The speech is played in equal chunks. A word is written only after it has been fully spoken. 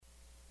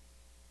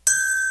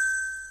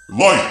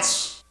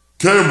Lights,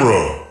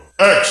 camera,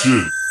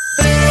 action.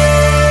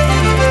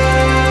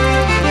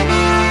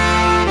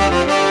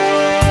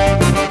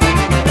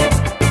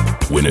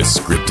 When a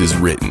script is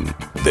written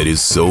that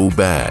is so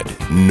bad,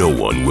 no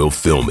one will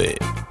film it.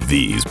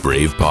 These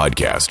brave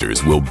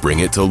podcasters will bring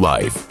it to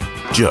life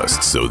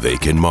just so they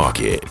can mock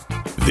it.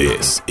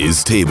 This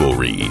is Table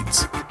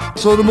Reads.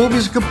 So the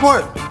movie's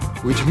kaput,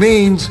 which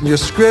means your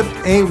script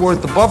ain't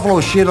worth the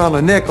buffalo shit on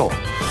a nickel.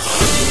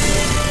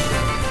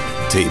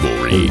 Table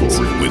Reads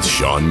with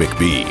Sean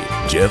McBee,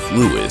 Jeff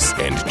Lewis,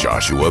 and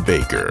Joshua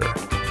Baker.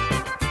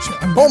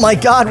 Oh my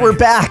God, we're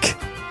back.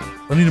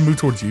 I need to move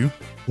towards you.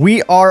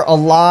 We are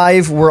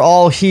alive. We're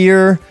all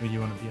here.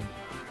 You want to be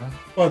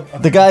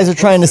in The guys are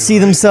trying to see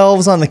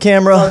themselves on the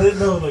camera. I didn't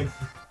know, like,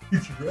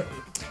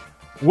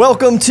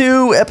 Welcome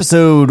to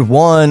episode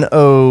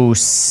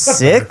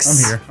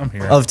 106 I'm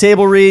here. of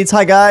Table Reads.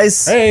 Hi,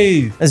 guys.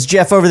 Hey, That's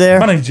Jeff over there.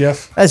 my name's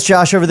Jeff. That's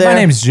Josh over there. My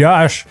name's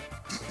Josh.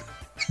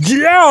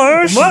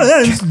 Josh. My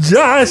name's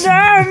Josh.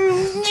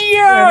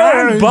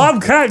 I'm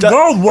Bobcat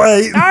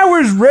Goldthwait. I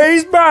was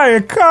raised by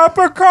a cup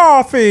of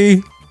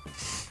coffee.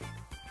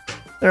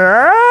 You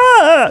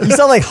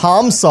sound like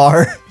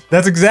Hamsar.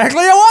 That's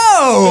exactly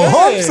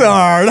I'm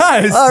sorry.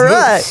 Nice. All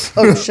right.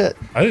 Oh, shit.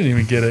 I didn't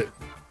even get it.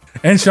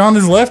 And Sean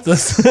has left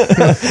us.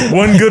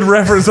 One good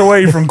reference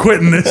away from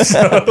quitting this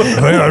show. I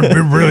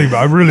really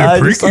I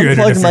just appreciate it.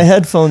 unplugged my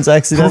headphones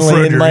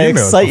accidentally in my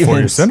before you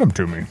excitement. send them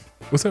to me.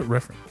 What's that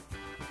reference?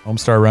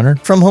 Homestar Runner.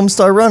 From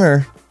Homestar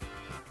Runner.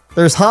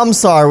 There's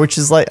Hamsar, which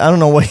is like, I don't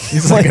know what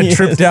He's like a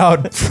tripped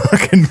out,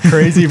 fucking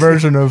crazy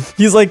version of.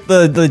 He's like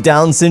the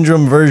Down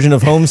syndrome version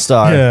of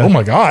Homestar. Yeah. Oh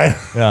my God.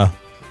 Yeah.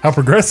 How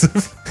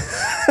progressive.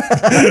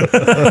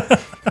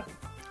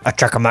 I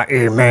check my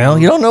email.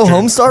 You don't know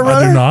Homestar Runner?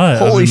 I do not.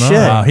 Holy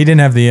shit. He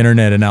didn't have the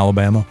internet in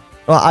Alabama.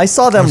 Well, I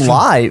saw them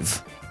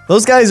live.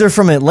 Those guys are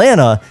from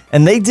Atlanta,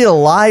 and they did a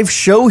live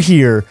show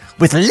here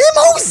with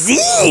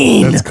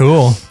limousine. That's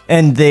cool.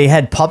 And they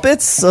had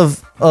puppets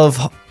of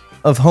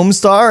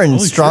Homestar and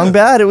Holy Strong shit.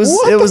 Bad. It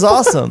was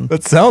awesome.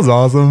 That sounds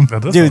awesome.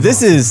 That does Dude, sound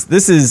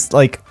this is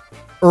like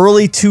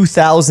early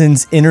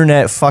 2000s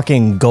internet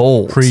fucking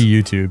gold.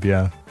 Pre-YouTube,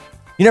 yeah.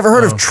 You never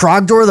heard of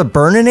Trogdor the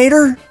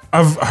Burninator?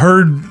 I've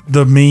heard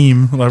the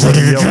meme. Like, I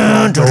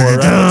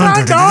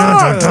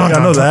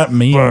know that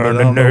meme. But I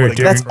don't know what it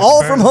That's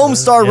all from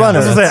Homestar Runner.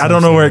 I was gonna say, I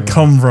don't don't know where it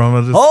come from.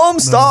 I just,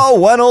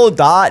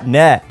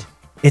 Homestar10.net.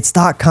 It's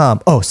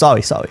 .com. Oh,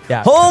 sorry.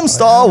 Yeah.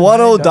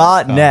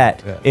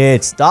 Homestar10.net.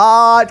 It's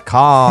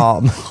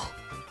 .com.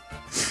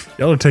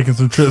 y'all are taking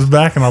some trips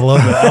back, and I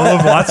love it. I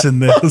love watching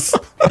this.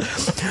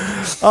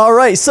 All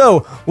right,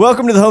 so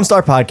welcome to the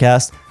Homestar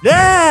Podcast.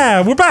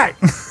 Yeah, we're back.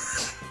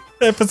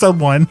 Episode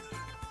 1.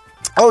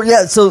 Oh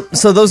yeah, so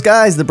those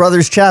guys, the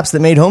brothers chaps that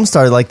made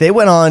Homestar, like they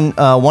went on.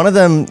 One of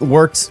them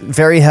worked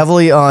very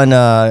heavily on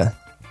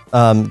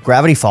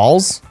Gravity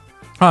Falls,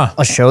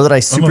 a show that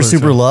I super show.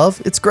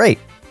 love. It's great.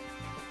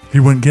 He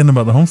went getting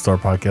about the Homestar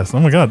podcast.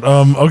 Oh my God.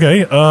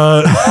 Okay.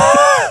 I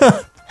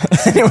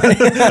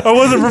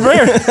wasn't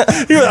prepared.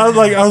 I was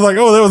like, oh,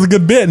 that was a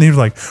good bit, and he was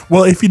like,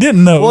 well, if you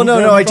didn't know. Well,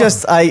 no, I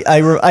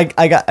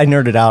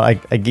nerded out.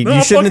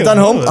 You shouldn't have done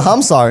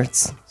Homestar.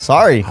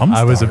 Sorry,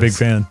 I was a big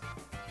fan.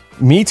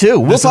 me too.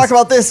 We'll talk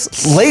about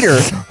this later.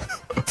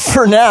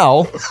 For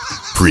now.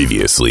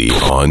 Previously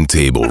on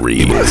Table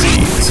Reads.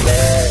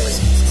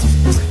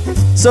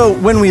 So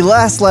when we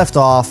last left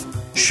off,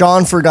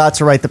 Sean forgot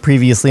to write the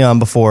previously on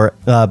before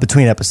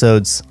between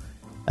episodes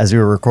as we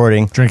were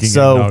recording. Drinking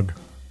so,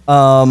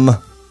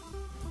 eggnog.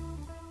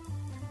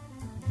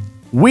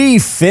 We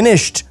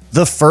finished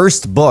the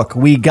first book.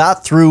 We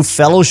got through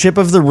Fellowship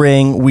of the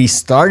Ring. We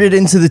started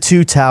into the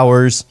Two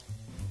Towers.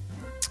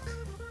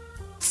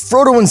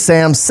 Frodo and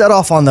Sam set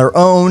off on their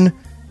own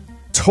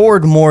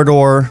toward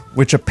Mordor,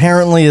 which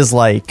apparently is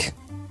like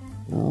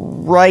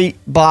right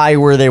by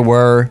where they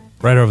were.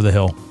 Right over the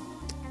hill.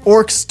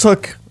 Orcs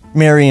took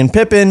Merry and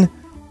Pippin.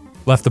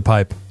 Left the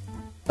pipe.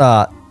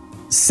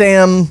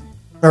 Sam,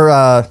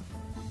 or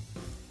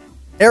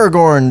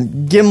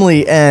Aragorn,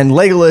 Gimli, and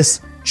Legolas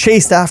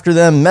chased after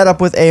them, met up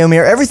with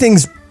Éomer.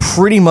 Everything's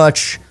pretty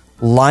much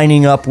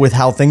lining up with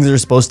how things are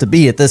supposed to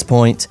be at this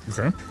point.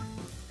 Okay.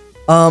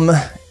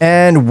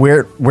 And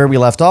where we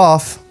left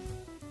off,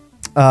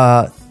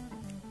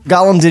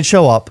 Gollum did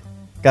show up.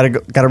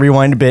 Gotta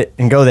rewind a bit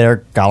and go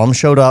there. Gollum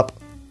showed up.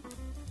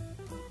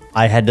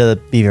 I had to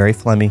be very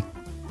phlegmy.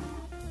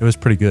 It was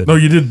pretty good. No,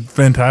 you did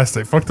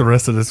fantastic. Fuck the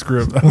rest of the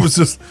script. That was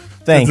just.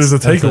 Thanks. There's a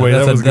takeaway.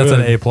 That's, that was that's good.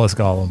 an A+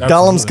 column.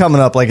 Gollum's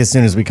coming up like as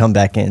soon as we come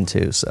back in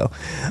too. So,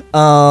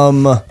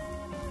 but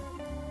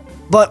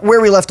where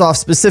we left off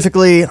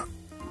specifically,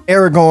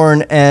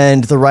 Aragorn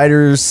and the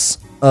riders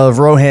of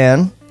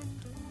Rohan,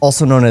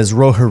 also known as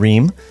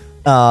Rohirrim,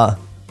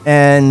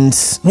 and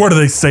Where do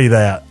they say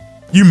that?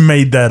 You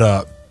made that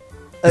up.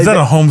 Is that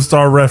a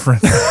Homestar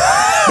reference?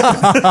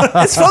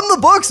 it's from the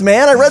books,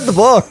 man. I read the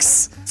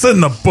books. It's in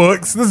the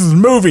books. This is a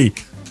movie.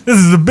 This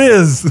is the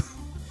biz.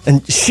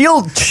 And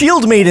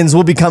shield maidens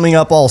will be coming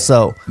up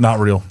also. Not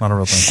real. Not a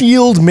real thing.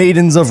 Shield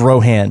maidens of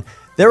Rohan.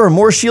 There were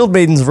more shield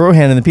maidens of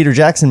Rohan in the Peter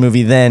Jackson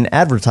movie than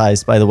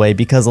advertised, by the way,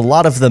 because a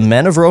lot of the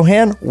men of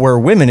Rohan were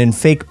women in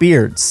fake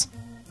beards.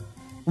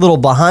 Little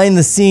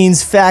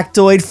behind-the-scenes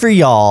factoid for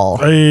y'all.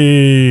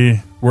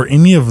 Hey, were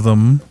any of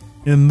them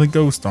in the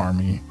Ghost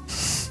Army?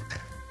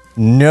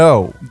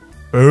 No.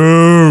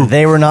 Boo!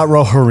 They were not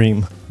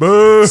Rohirrim.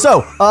 Boo!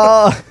 So,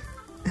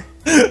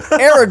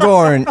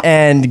 Aragorn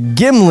and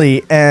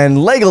Gimli and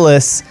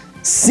Legolas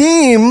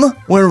seem,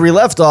 when we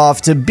left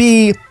off, to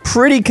be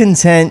pretty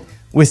content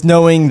with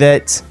knowing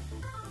that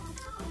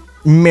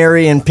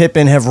Merry and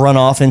Pippin have run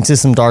off into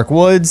some dark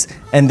woods,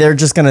 and they're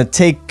just going to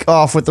take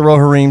off with the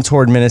Rohirrim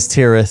toward Minas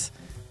Tirith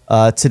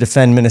to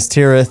defend Minas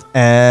Tirith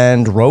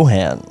and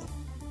Rohan.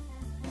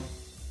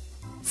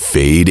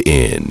 Fade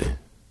in.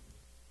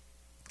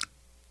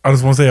 I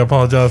just want to say I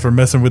apologize for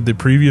messing with the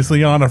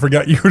previously on. I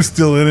forgot you were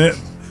still in it.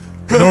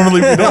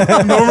 Normally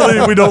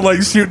we don't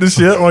like shoot the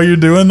shit while you're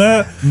doing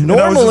that.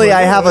 Normally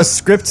I have a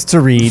script to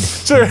read.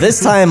 Sure.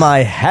 This time I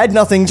had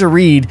nothing to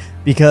read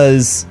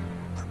because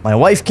my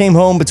wife came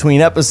home between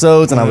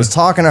episodes and I was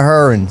talking to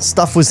her and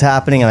stuff was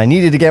happening and I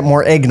needed to get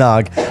more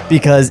eggnog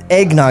because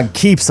eggnog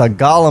keeps a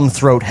Gollum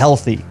throat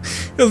healthy.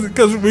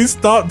 Because we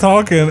stopped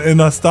talking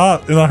and I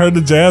stopped and I heard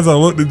the jazz. I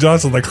looked at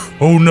Josh. I was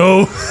like, oh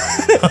no.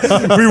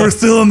 We were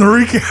still in the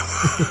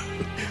recap.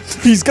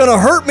 He's gonna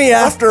hurt me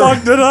after.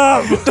 Fucked it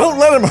up. Don't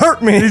let him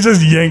hurt me. He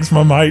just yanks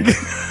my mic.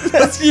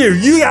 That's you.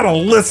 You gotta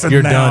listen.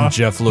 You're now. done,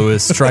 Jeff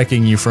Lewis,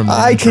 striking you from the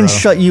I intro. can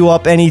shut you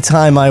up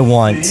anytime I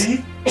want.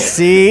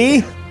 See?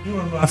 You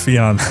are my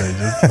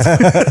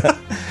fiance.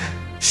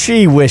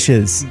 She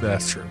wishes.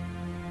 That's true.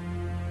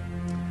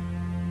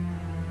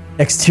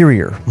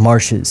 Exterior,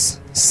 marshes,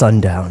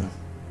 sundown.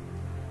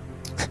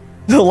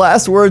 The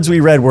last words we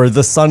read were,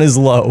 the sun is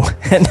low,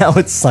 and now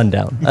it's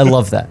sundown. I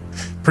love that.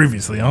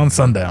 Previously on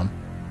Sundown.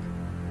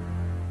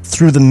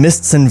 Through the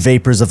mists and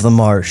vapors of the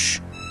marsh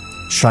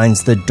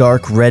shines the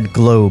dark red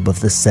globe of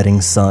the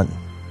setting sun.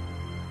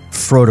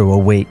 Frodo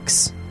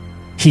awakes.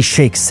 He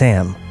shakes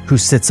Sam, who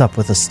sits up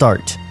with a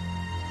start.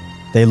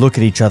 They look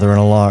at each other in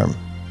alarm.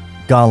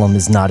 Gollum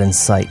is not in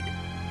sight.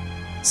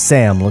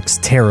 Sam looks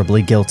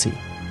terribly guilty.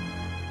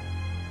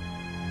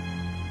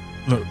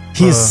 Look,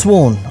 He is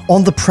sworn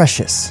on the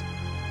precious.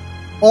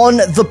 On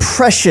the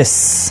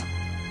precious.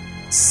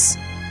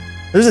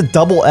 There's a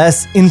double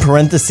S in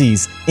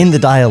parentheses in the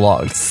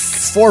dialogue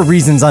for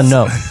reasons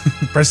unknown.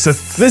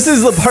 precious. This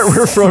is the part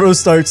where Frodo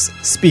starts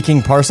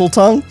speaking parcel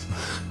tongue.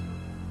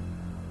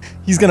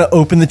 He's going to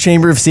open the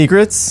Chamber of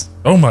Secrets.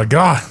 Oh my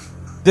god.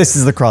 This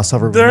is the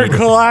crossover. They're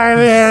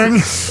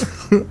colliding.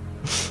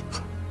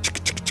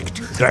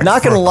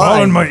 Not going to lie.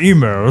 Calling my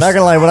emails. Not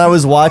gonna lie, when I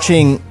was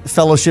watching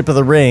Fellowship of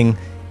the Ring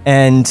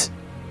and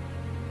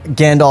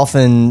Gandalf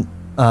and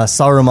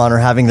Saruman are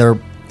having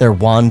their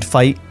wand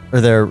fight or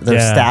their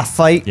staff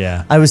fight,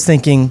 I was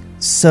thinking,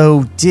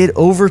 so did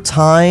over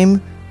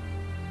time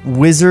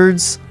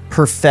wizards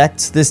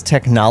perfect this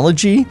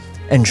technology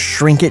and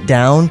shrink it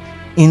down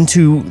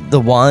into the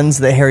wands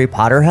that Harry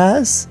Potter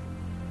has?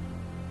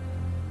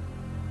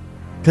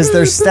 Because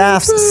their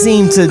staffs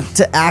seem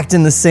to act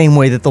in the same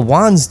way that the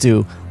wands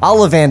do.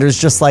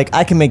 Ollivander's just like,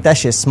 I can make that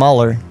shit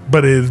smaller.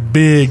 But it's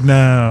big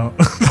now.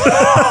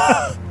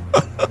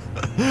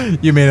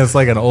 You mean it's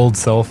like an old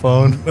cell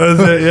phone? That's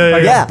it. Yeah,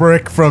 Like Yeah. a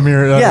brick from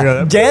your...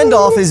 Yeah,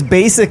 Gandalf is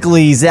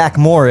basically Zach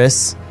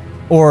Morris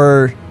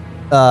or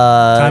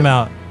Time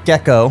out.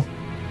 Gecko.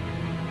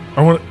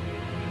 I want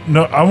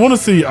to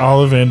see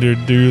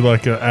Ollivander do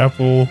like an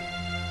Apple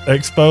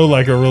Expo,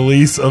 like a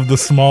release of the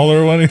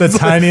smaller one. The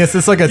tiniest.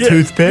 It's like a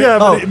toothpick. Yeah,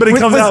 but, Oh, but it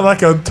with- comes with- out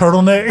like a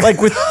turtleneck. Like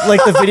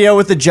the video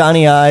with the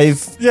Johnny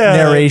Ive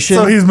narration.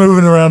 So he's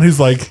moving around. He's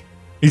like,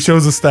 he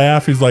shows the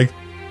staff. He's like,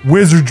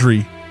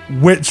 wizardry,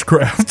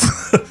 witchcraft,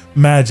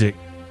 magic.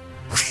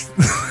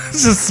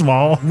 It's just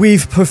small.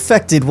 We've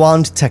perfected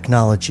wand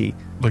technology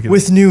Look at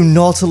with new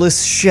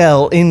Nautilus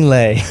shell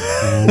inlay.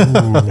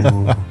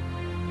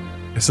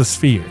 It's a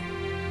sphere.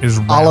 It's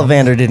round.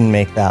 Ollivander didn't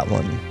make that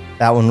one.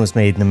 That one was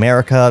made in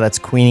America. That's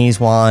Queenie's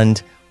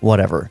wand.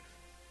 Whatever.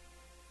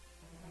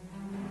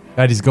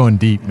 God, he's going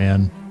deep,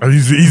 man. Oh,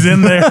 he's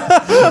in there.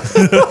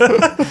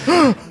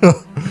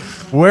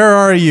 Where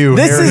are you,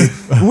 This Harry?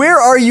 is where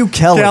are you,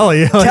 Kelly?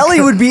 Kelly. Kelly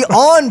would be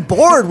on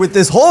board with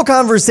this whole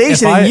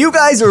conversation, If I- and you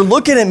guys are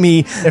looking at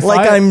me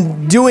like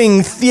I'm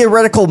doing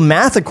theoretical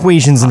math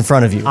equations in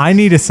front of you. I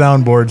need a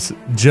soundboard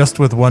just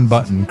with one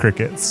button,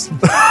 crickets.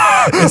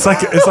 It's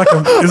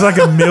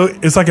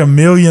like a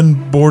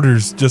million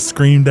borders just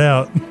screamed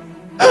out, and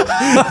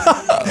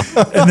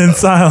then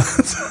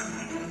silence.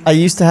 I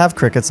used to have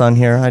crickets on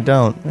here. I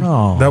don't.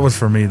 Oh. That was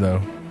for me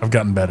though. I've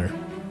gotten better.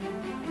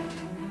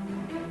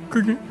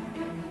 Cricket.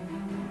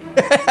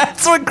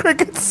 That's what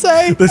crickets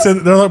say. They said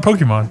they're like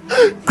Pokemon.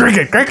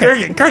 Cricket,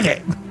 cricket, cricket,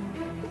 cricket.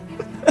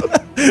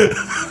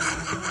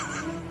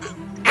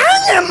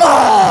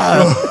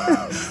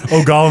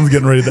 Oh, Gollum's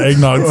getting ready. The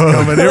eggnog's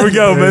coming. Here we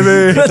go,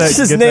 baby. Let's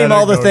just name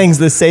all the things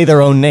that say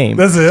their own name.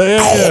 That's it.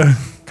 Yeah.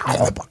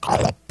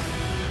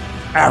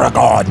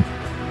 Aragorn.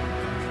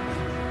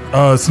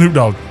 Snoop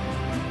Dogg.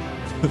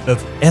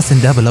 That's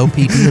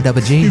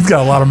S-and-double-O-P-T-O-double-G. He's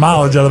got a lot of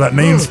mileage out of that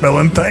name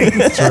spelling thing.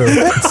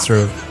 It's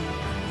true.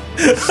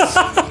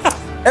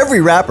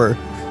 Every rapper,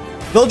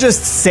 they'll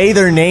just say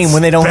their name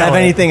when they don't have Spell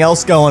it. anything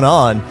else going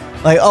on.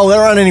 Like, oh,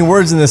 there aren't any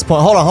words in this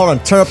point. Hold on.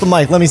 Turn up the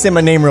mic. Let me say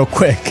my name real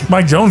quick.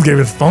 Mike Jones gave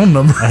his phone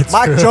number.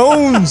 Mike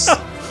Jones.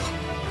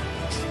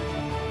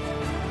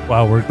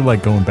 Wow, we're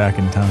like going back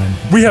in time.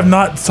 We have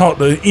not talked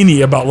to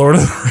any about Lord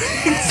of the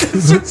Rings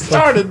since we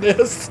started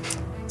this.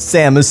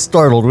 Sam is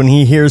startled when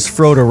he hears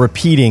Frodo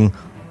repeating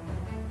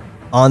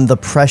 "on the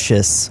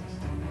precious"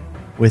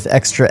 with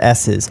extra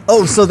S's.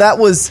 Oh, so that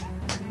was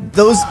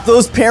those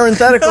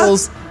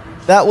parentheticals.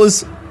 That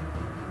was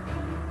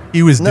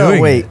He was no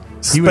doing wait. it.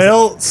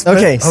 Spell.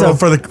 Okay, hold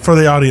so- on, for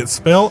the audience,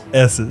 spell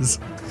S's.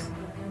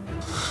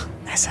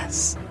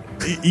 SS.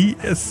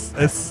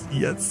 E-S-S.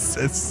 Yes.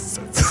 S.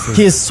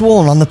 He is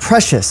swollen on the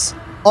precious.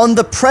 On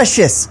the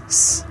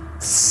precious.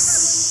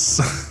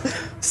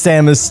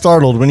 Sam is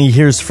startled when he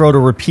hears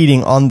Frodo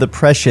repeating "on the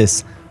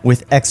precious"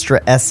 with extra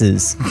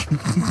S's.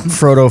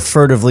 Frodo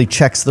furtively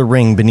checks the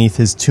ring beneath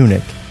his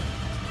tunic.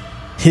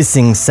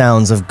 Hissing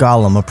sounds of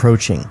Gollum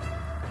approaching.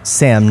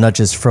 Sam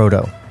nudges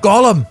Frodo.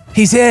 Gollum,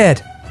 he's here.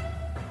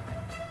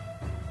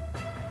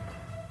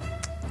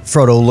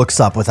 Frodo looks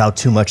up without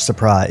too much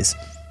surprise.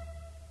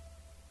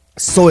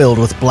 Soiled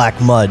with black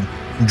mud,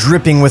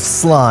 dripping with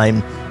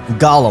slime,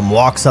 Gollum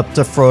walks up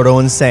to Frodo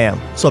and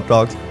Sam. Sup,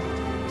 dogs?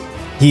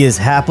 He is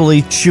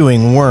happily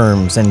chewing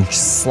worms and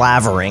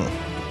slavering.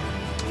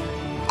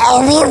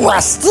 Are we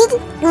rested?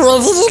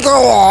 Ready to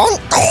go on?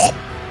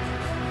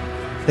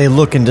 They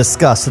look in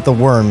disgust at the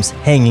worms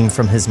hanging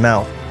from his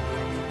mouth.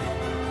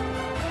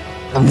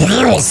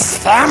 He was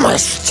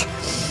famished.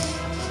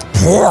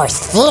 Poor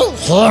thing,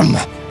 him.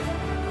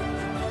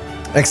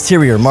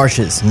 Exterior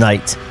marshes,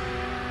 night.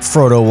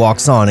 Frodo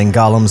walks on in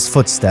Gollum's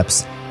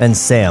footsteps, and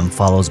Sam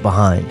follows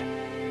behind.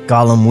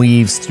 Gollum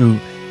weaves through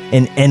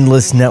an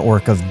endless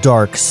network of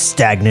dark,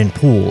 stagnant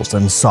pools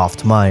and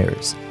soft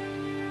mires.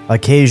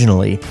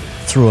 Occasionally,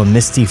 through a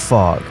misty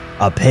fog,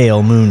 a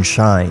pale moon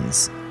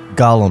shines.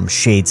 Gollum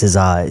shades his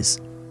eyes.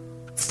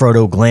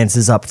 Frodo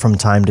glances up from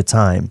time to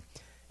time,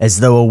 as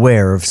though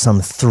aware of some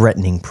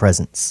threatening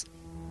presence.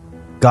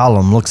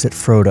 Gollum looks at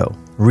Frodo,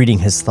 reading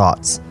his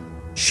thoughts,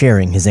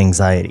 sharing his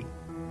anxiety.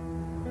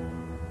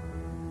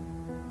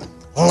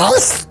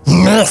 Nice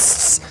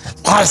mists.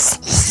 Nice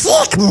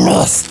thick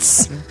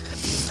mists.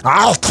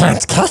 I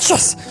can't catch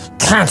us.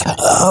 Can't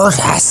hurt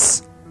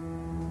us.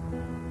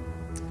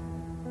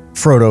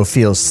 Frodo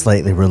feels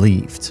slightly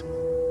relieved.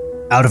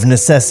 Out of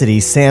necessity,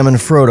 Sam and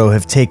Frodo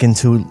have taken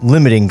to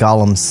imitating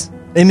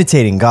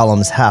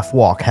Gollum's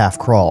half-walk,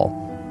 half-crawl.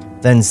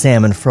 Then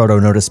Sam and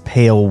Frodo notice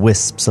pale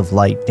wisps of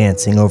light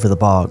dancing over the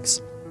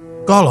bogs.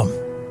 Gollum,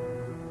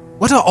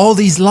 what are all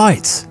these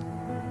lights?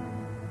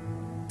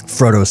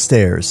 Frodo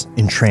stares,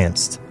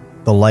 entranced.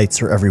 The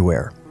lights are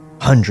everywhere.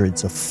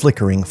 Hundreds of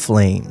flickering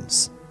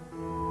flames.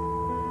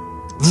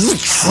 You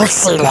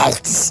tricksy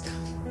lights.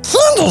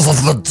 Candles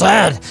of the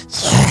dead.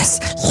 Yes,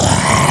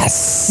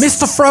 yes.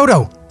 Mr.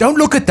 Frodo, don't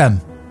look at them.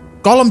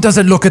 Gollum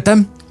doesn't look at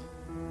them.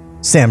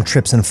 Sam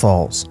trips and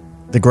falls.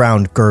 The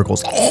ground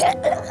gurgles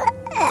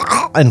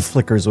and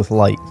flickers with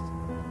light.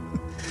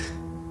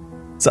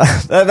 So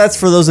that's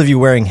for those of you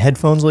wearing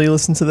headphones while you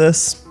listen to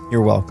this.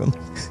 You're welcome.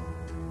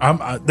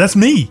 That's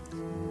me.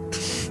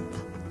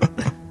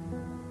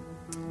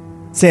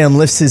 Sam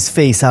lifts his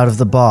face out of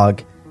the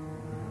bog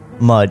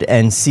mud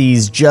and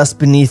sees just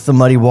beneath the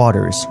muddy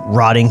waters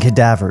rotting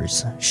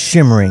cadavers,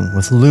 shimmering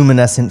with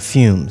luminescent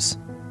fumes.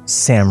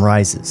 Sam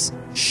rises,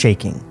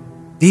 shaking.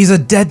 These are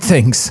dead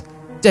things.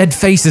 Dead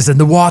faces in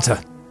the water.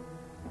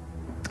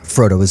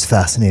 Frodo is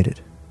fascinated.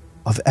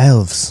 Of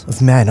elves,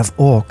 of men, of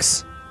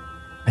orcs.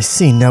 I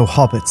see no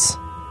hobbits.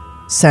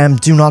 Sam,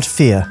 do not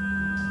fear.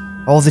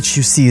 All that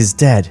you see is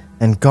dead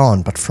and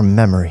gone but from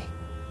memory.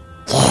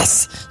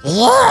 Yes,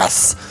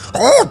 yes.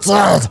 All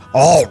dead,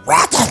 all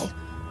rotten.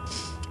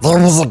 There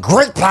was a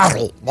great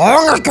battle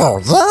long ago,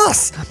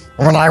 yes,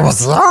 when I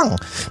was young,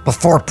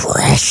 before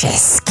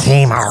Precious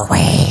came our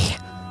way.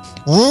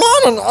 Men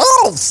and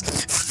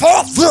elves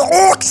fought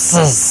the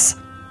orcs.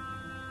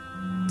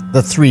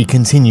 The three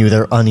continue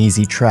their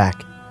uneasy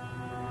track.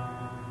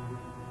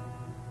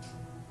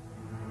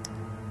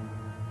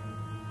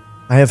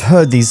 I have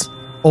heard these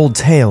old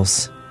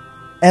tales.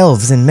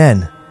 Elves and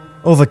men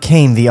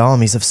overcame the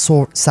armies of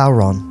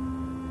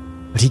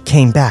Sauron. But he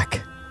came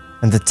back,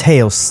 and the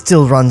tale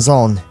still runs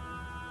on.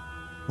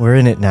 We're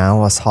in it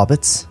now, us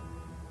hobbits.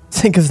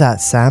 Think of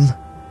that, Sam.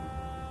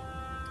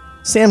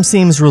 Sam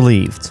seems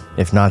relieved,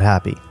 if not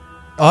happy.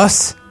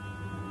 Us?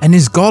 And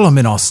is Gollum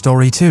in our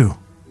story too?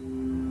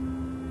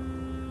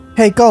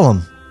 Hey,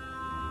 Gollum.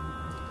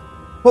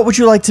 What would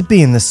you like to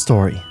be in this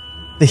story?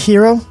 The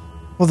hero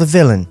or the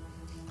villain?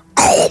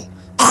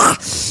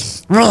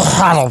 We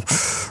had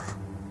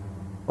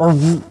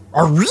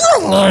a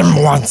real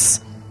name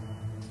once.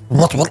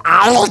 What would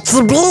I like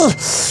to be?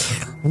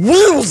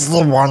 We was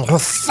the one who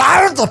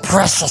found the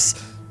Precious.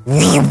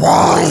 We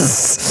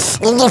was.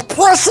 And the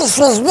Precious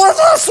was with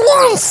us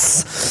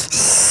once.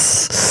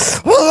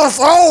 Yes,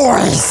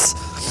 always.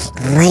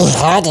 We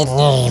had a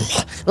name,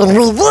 and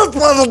we lived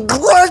by the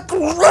great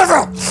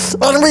river,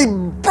 and we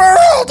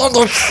burrowed in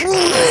the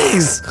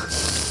trees.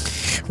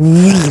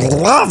 We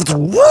loved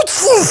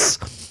witches.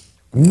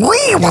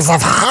 We was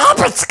of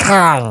hobbit's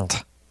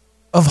kind.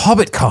 Of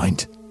hobbit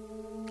kind.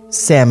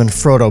 Sam and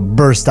Frodo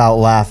burst out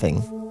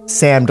laughing.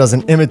 Sam does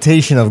an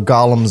imitation of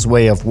Gollum's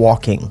way of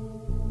walking.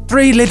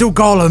 3 little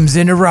golems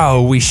in a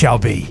row we shall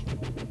be.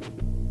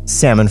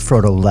 Sam and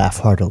Frodo laugh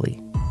heartily.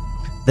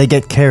 They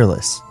get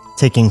careless,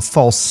 taking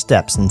false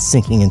steps and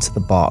sinking into the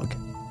bog.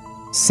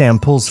 Sam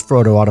pulls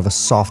Frodo out of a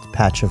soft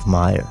patch of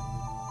mire.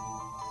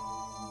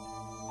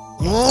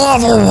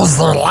 Never was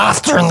there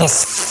laughter in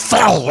this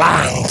fell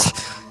land.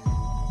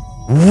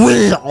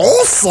 We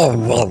also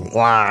will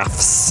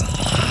laughs.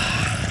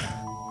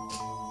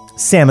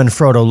 Sam and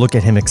Frodo look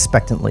at him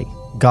expectantly.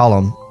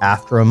 Gollum,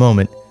 after a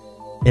moment,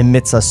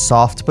 emits a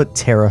soft but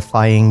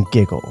terrifying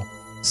giggle.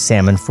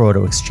 Sam and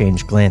Frodo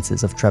exchange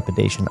glances of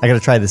trepidation. I gotta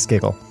try this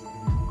giggle.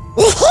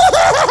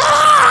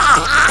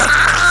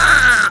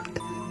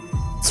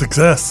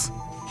 Success.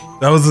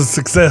 That was a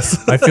success.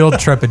 I feel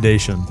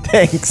trepidation.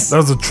 Thanks. That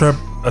was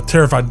a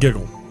terrified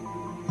giggle.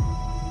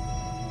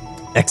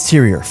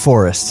 Exterior,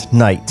 forest,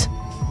 night.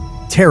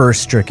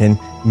 Terror-stricken,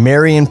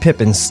 Merry and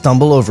Pippin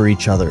stumble over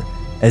each other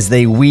as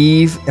they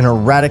weave an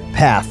erratic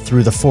path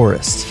through the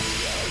forest.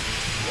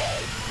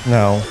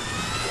 No.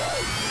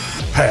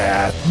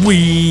 Path.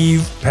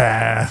 Weave.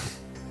 Path.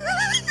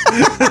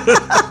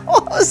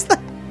 What was that?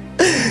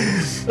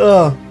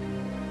 Oh.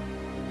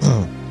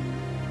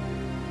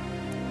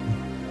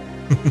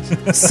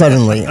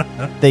 Suddenly,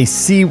 they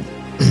see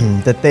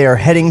that they are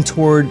heading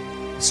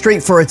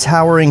straight for a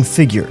towering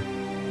figure,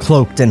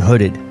 cloaked and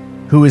hooded,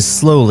 who is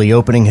slowly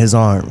opening his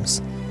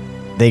arms.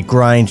 They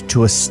grind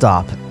to a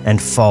stop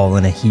and fall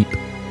in a heap.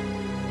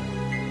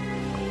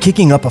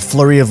 Kicking up a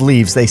flurry of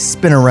leaves, they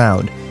spin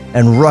around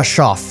and rush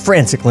off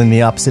frantically in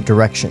the opposite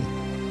direction.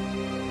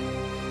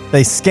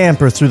 They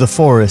scamper through the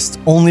forest,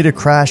 only to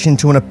crash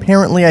into an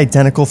apparently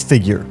identical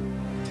figure.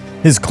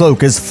 His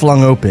cloak is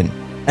flung open,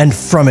 and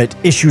from it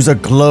issues a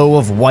glow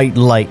of white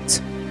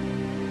light.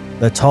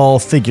 The tall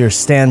figure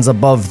stands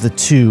above the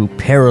 2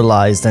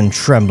 paralyzed and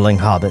trembling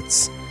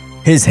hobbits,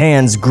 his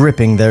hands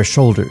gripping their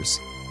shoulders.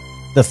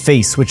 The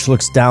face which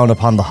looks down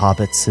upon the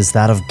hobbits is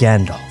that of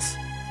Gandalf,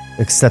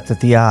 except that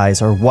the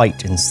eyes are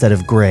white instead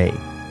of gray,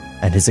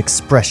 and his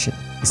expression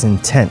is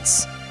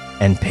intense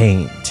and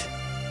pained.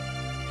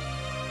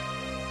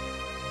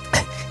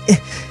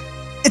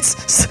 It's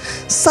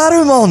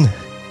Saruman!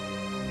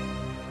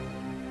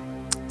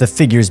 The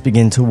figures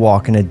begin to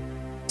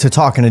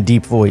talk in a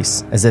deep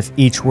voice, as if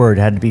each word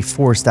had to be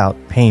forced out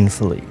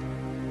painfully.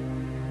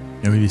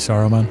 Maybe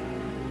Saruman?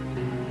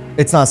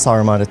 It's not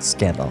Saruman, it's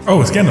Gandalf.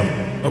 Oh, it's Gandalf.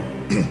 Oh.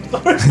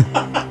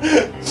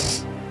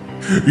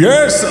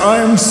 Yes, I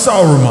am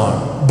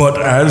Saruman,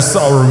 but as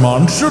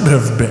Saruman should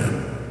have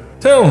been.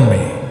 Tell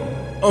me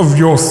of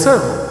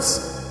yourselves.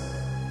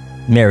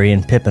 Merry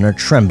and Pippin are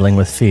trembling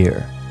with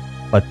fear,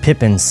 but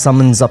Pippin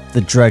summons up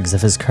the dregs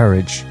of his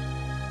courage.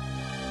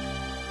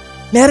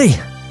 Merry,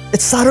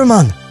 it's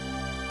Saruman,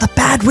 the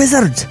bad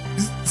wizard.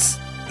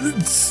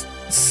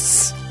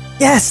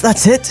 Yes,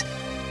 that's it.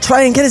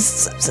 Try and get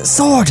his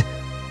sword.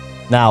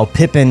 Now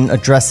Pippin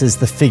addresses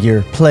the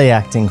figure,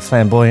 play-acting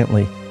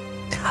flamboyantly.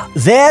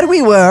 There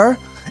we were,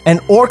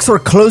 and orcs were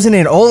closing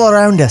in all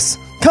around us.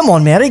 Come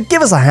on, Merry,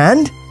 give us a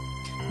hand.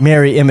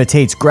 Merry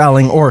imitates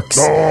growling orcs.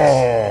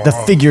 The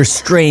figure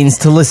strains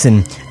to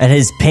listen, and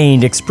his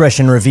pained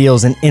expression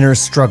reveals an inner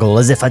struggle,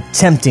 as if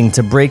attempting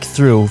to break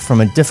through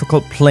from a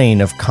difficult plane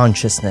of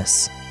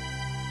consciousness.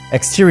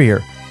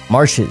 Exterior,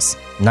 marshes,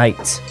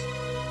 night.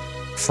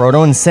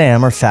 Frodo and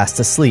Sam are fast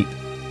asleep.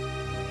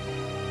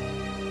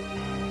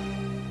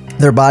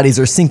 Their bodies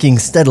are sinking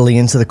steadily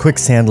into the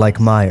quicksand-like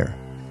mire.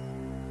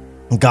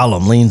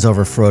 Gollum leans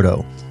over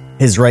Frodo.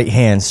 His right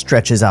hand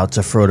stretches out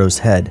to Frodo's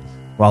head,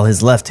 while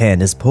his left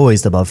hand is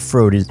poised above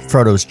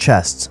Frodo's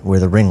chest, where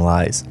the ring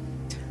lies.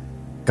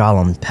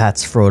 Gollum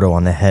pats Frodo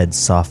on the head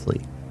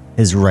softly.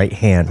 His right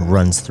hand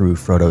runs through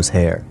Frodo's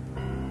hair.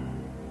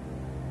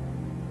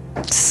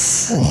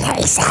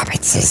 Nice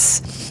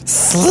hobbitses.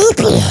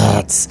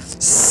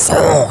 Sleepyheads.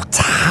 So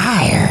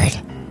tired.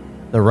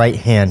 The right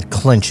hand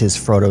clenches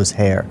Frodo's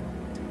hair.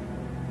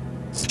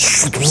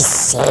 Should we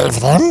save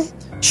them?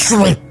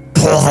 Should we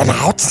pull them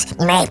out,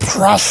 my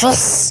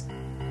precious?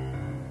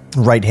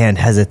 Right hand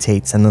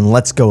hesitates and then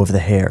lets go of the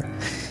hair.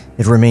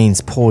 It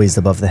remains poised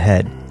above the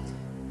head.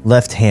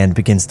 Left hand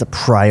begins to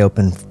pry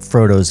open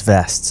Frodo's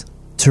vest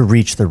to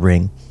reach the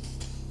ring.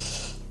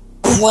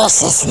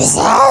 Precious was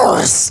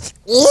ours.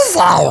 Is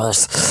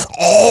ours.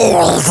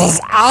 Always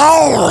is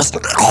ours.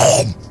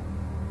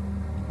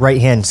 Right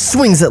hand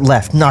swings at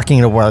left, knocking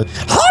it away.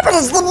 Hobbit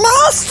is the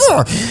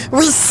master.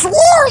 We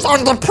swore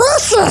on the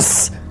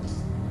precious.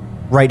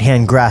 Right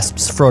hand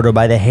grasps Frodo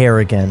by the hair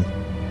again.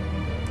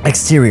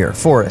 Exterior,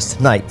 forest,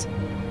 night.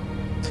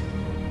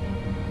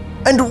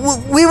 And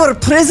we were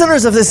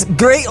prisoners of this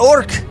great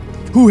orc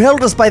who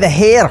held us by the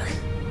hair.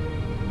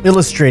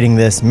 Illustrating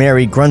this,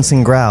 Merry grunts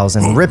and growls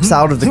and rips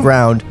out of the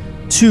ground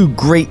 2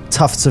 great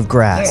tufts of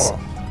grass.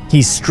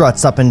 He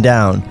struts up and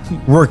down,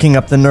 working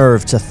up the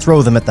nerve to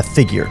throw them at the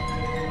figure.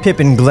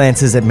 Pippin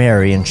glances at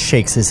Merry and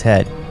shakes his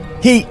head.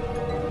 He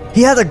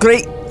had a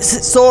great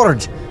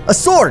sword. A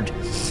sword!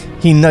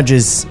 He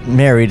nudges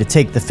Merry to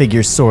take the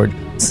figure's sword.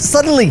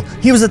 Suddenly,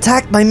 he was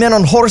attacked by men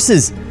on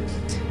horses.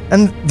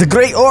 And the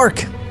great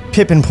orc!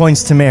 Pippin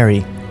points to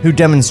Merry, who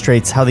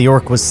demonstrates how the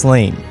orc was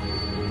slain.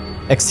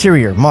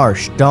 Exterior,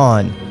 marsh,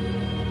 dawn.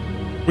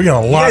 We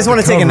got a lot. You guys want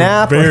to take a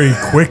nap? Very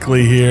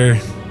quickly here.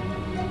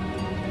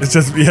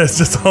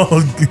 It's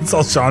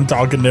all Sean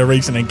talking,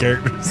 narration, and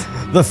characters.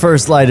 The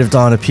first light of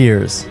dawn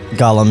appears.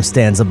 Gollum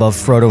stands above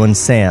Frodo and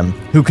Sam,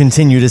 who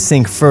continue to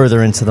sink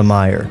further into the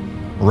mire.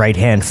 Right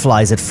hand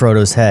flies at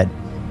Frodo's head.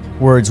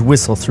 Words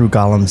whistle through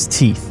Gollum's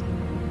teeth.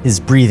 His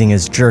breathing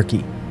is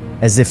jerky,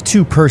 as if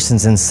 2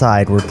 persons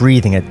inside were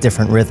breathing at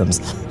different rhythms.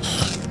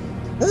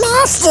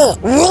 Master,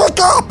 wake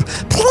up,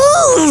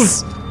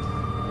 please!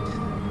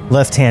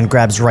 Left hand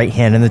grabs right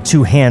hand and the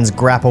 2 hands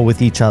grapple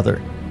with each other.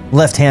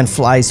 Left hand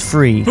flies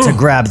free to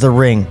grab the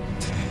ring.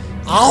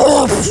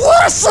 Our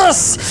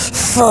forces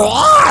for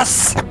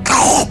us!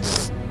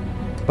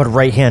 But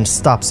right hand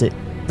stops it.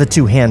 The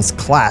 2 hands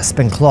clasp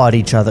and claw at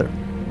each other.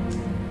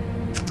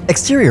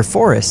 Exterior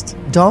forest,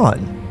 dawn.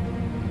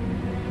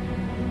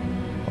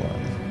 Hold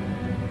on.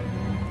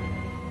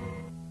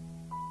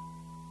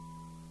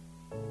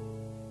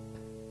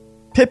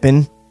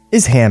 Pippin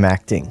is ham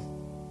acting.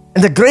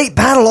 And the great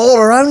battle all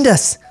around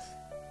us.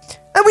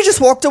 And we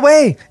just walked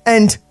away.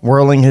 And,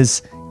 whirling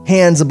his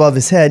hands above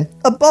his head,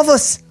 above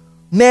us,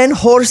 men,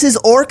 horses,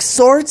 orcs,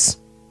 swords.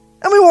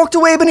 And we walked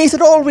away beneath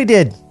it all, we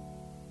did.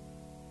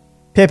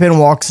 Pippin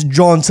walks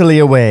jauntily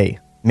away.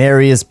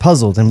 Merry is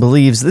puzzled and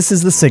believes this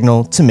is the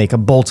signal to make a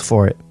bolt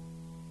for it.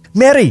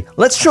 Merry,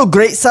 let's show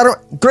Great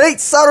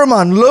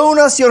Saruman, loan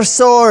us your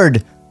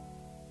sword.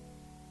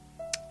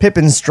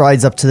 Pippin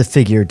strides up to the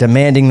figure,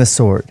 demanding the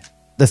sword.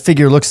 The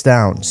figure looks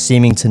down,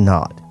 seeming to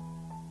nod.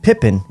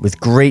 Pippin,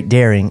 with great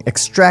daring,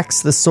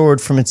 extracts the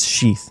sword from its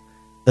sheath.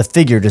 The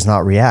figure does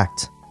not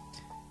react.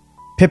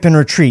 Pippin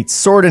retreats,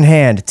 sword in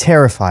hand,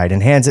 terrified,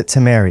 and hands it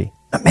to Merry.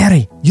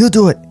 Merry, you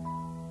do it.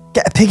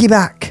 Get a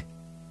piggyback.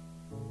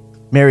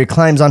 Merry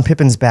climbs on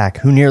Pippin's back,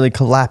 who nearly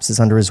collapses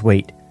under his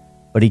weight,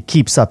 but he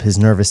keeps up his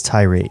nervous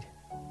tirade.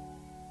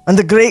 And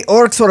the great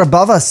orcs were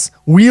above us,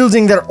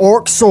 wielding their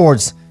orc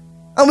swords,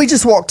 and we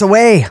just walked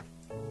away.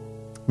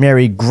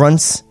 Merry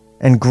grunts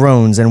and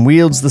groans and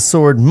wields the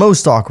sword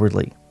most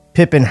awkwardly.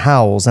 Pippin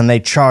howls and they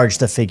charge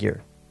the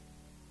figure.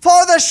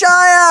 For the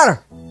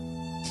Shire!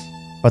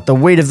 But the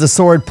weight of the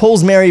sword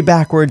pulls Merry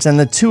backwards and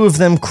the 2 of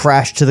them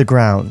crash to the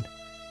ground.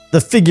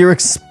 The figure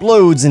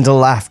explodes into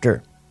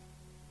laughter.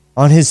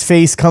 On his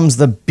face comes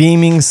the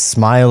beaming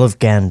smile of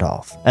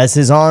Gandalf as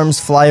his arms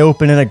fly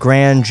open in a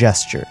grand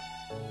gesture,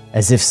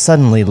 as if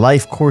suddenly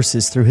life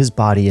courses through his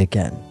body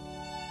again.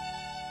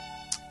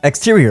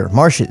 Exterior,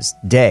 marshes,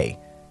 day.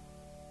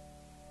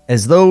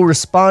 As though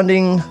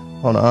responding...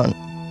 Hold on.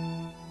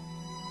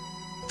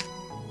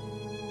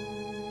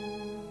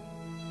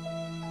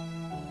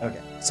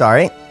 Okay,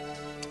 sorry.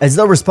 As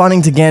though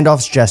responding to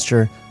Gandalf's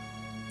gesture,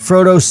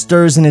 Frodo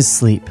stirs in his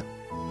sleep.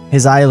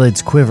 His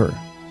eyelids quiver.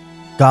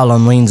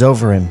 Gollum leans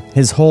over him,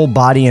 his whole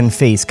body and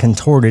face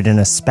contorted in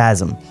a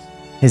spasm,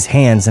 his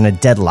hands in a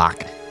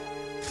deadlock.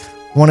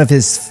 One of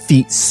his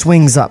feet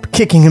swings up,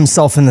 kicking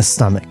himself in the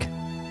stomach.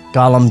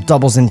 Gollum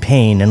doubles in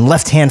pain, and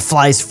left hand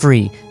flies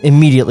free,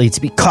 immediately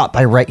to be caught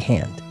by right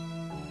hand.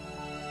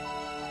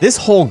 This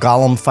whole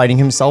Gollum fighting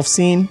himself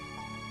scene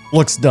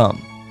looks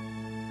dumb.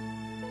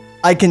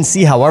 I can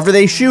see however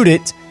they shoot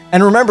it,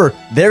 and remember,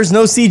 there's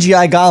no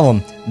CGI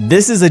Gollum.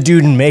 This is a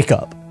dude in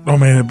makeup. Oh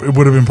man, it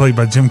would have been played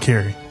by Jim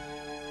Carrey.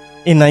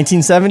 In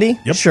 1970?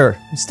 Yep. Sure,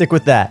 stick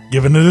with that.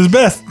 Giving it his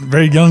best.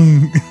 Very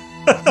young.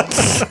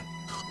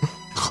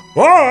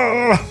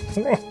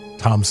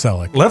 Tom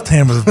Selleck. Left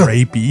hand was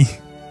rapey.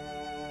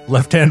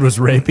 Left hand was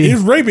rapey.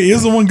 He's rapey.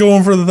 He's the one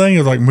going for the thing.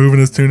 He's like moving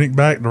his tunic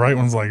back. The right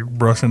one's like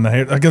brushing the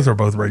hair. I guess they're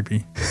both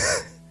rapey.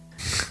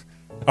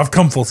 I've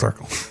come full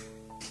circle.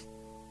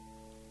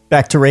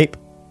 Back to rape.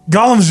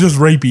 Gollum's just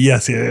rapey.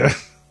 Yes, yeah.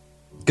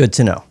 Good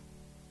to know.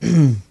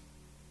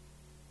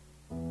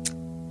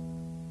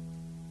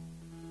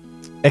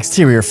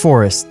 Exterior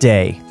forest,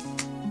 day.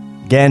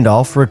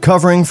 Gandalf,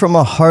 recovering from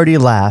a hearty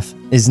laugh,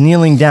 is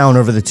kneeling down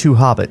over the 2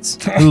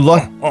 hobbits, who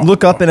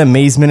look up in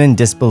amazement and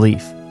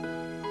disbelief.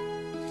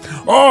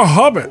 Oh,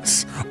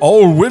 hobbits.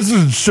 All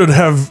wizards should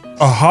have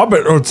a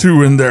hobbit or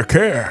 2 in their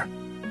care.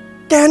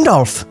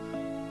 Gandalf,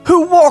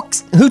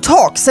 who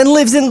talks and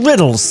lives in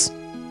riddles.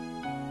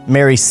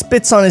 Merry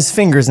spits on his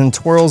fingers and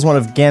twirls one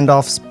of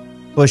Gandalf's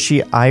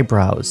bushy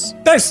eyebrows.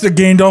 That's the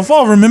Gandalf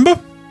I'll remember.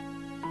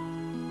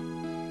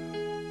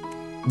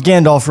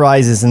 Gandalf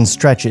rises and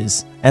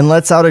stretches, and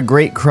lets out a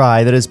great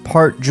cry that is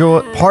part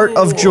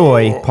of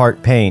joy,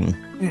 part pain.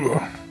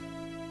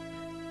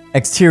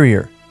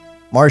 Exterior,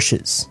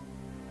 marshes,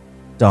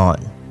 dawn.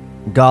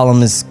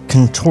 Gollum is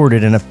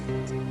contorted in a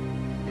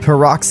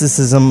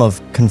paroxysm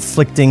of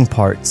conflicting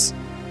parts.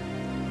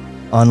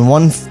 On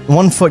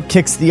one foot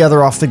kicks the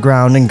other off the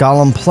ground, and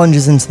Gollum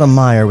plunges into the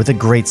mire with a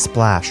great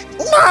splash.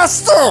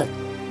 Master!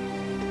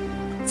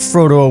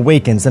 Frodo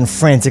awakens and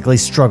frantically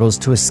struggles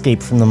to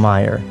escape from the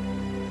mire.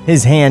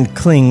 His hand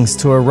clings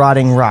to a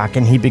rotting rock,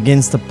 and he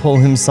begins to pull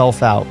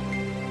himself out.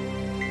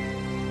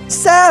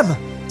 Sam!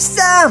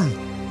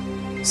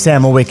 Sam!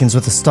 Sam awakens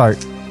with a start,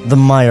 the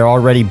mire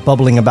already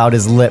bubbling about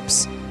his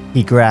lips.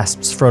 He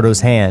grasps Frodo's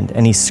hand,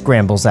 and he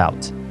scrambles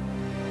out.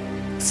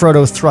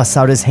 Frodo thrusts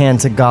out his hand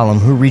to Gollum,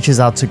 who reaches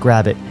out to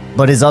grab it,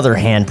 but his other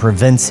hand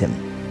prevents him.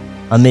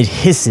 Amid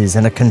hisses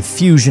and a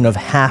confusion of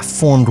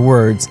half-formed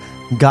words,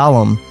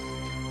 Gollum,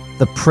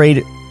 the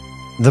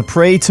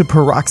prey to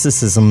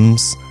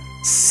paroxysms,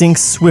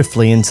 sinks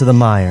swiftly into the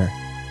mire.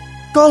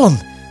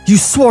 Gollum, you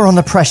swore on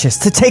the Precious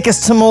to take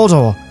us to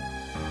Mordor.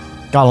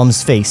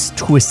 Gollum's face,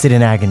 twisted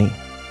in agony,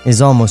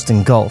 is almost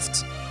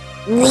engulfed.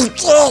 We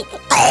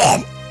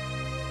can't.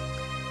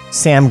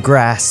 Sam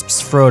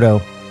grasps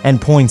Frodo and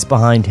points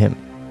behind him.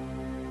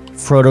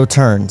 Frodo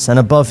turns, and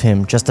above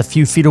him, just a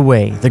few feet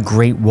away, the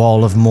Great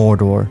Wall of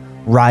Mordor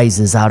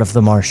rises out of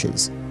the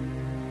marshes.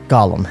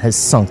 Gollum has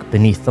sunk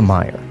beneath the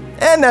mire.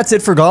 And that's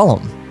it for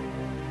Gollum.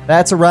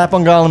 That's a wrap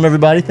on Gollum,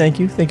 everybody. Thank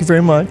you. Thank you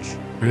very much.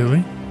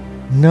 Really?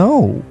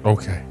 No.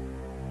 Okay.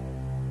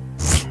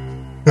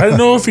 I didn't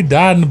know if he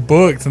died in the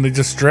books and they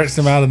just stretched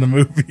him out in the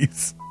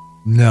movies.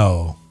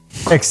 No.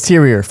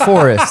 Exterior,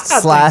 forest,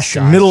 /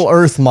 Middle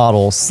Earth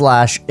model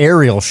 /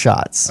 aerial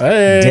shots.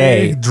 Hey,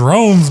 Day.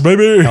 drones,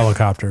 baby.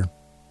 Helicopter.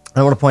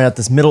 I want to point out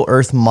this Middle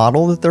Earth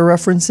model that they're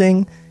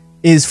referencing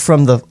is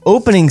from the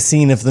opening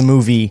scene of the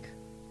movie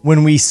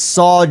when we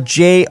saw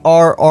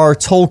J.R.R.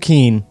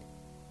 Tolkien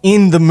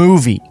in the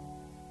movie.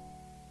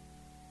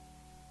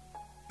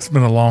 It's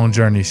been a long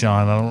journey,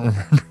 Sean. I don't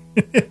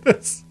remember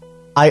this.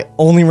 I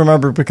only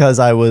remember because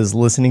I was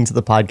listening to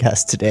the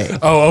podcast today.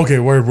 Oh, okay.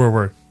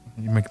 Word.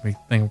 You make me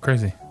think I'm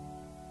crazy.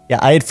 Yeah,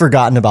 I had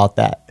forgotten about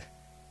that.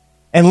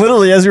 And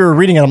literally, as we were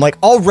reading it, I'm like,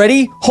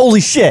 already? Holy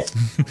shit.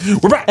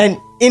 We're back. And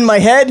in my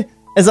head,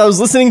 as I was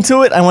listening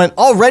to it, I went,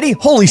 already?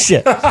 Holy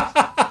shit.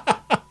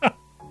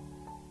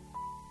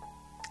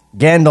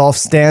 Gandalf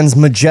stands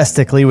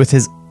majestically with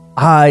his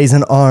eyes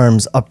and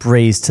arms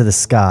upraised to the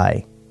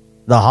sky.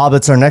 The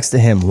hobbits are next to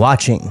him,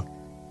 watching.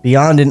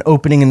 Beyond an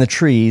opening in the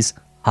trees,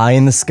 high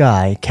in the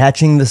sky,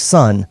 catching the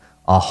sun,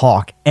 a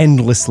hawk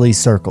endlessly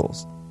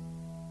circles.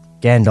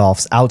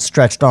 Gandalf's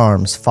outstretched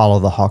arms follow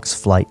the hawk's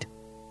flight.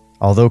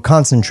 Although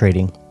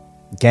concentrating,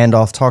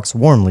 Gandalf talks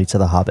warmly to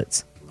the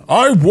hobbits.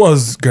 I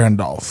was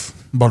Gandalf,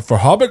 but for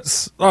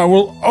hobbits, I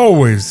will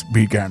always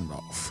be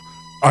Gandalf.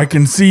 I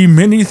can see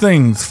many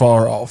things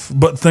far off,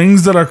 but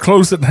things that are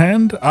close at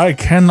hand, I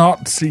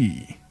cannot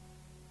see.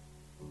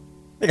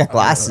 They got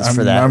glasses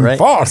for that, I'm right?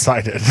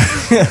 farsighted.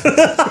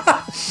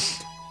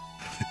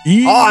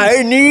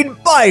 I need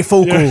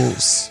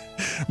bifocals.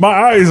 My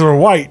eyes are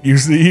white, you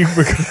see.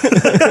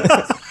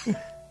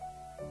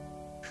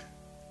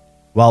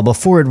 While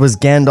before it was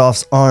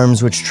Gandalf's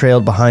arms which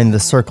trailed behind the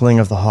circling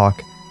of the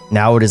hawk,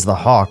 now it is the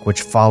hawk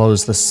which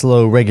follows the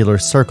slow, regular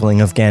circling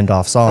of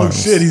Gandalf's Oh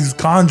arms. shit, he's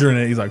conjuring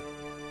it. He's like,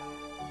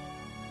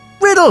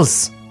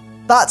 Riddles!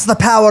 That's the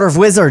power of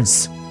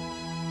wizards!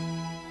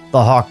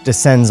 The hawk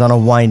descends on a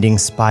winding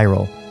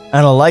spiral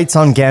and alights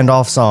on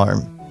Gandalf's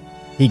arm.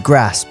 He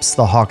grasps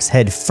the hawk's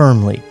head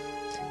firmly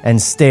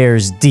and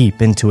stares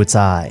deep into its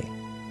eye.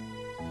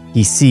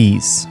 He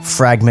sees,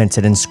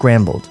 fragmented and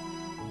scrambled,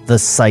 the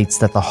sights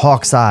that the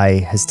hawk's eye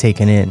has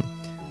taken in,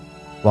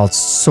 while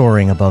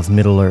soaring above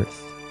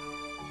Middle-earth.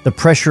 The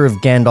pressure of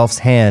Gandalf's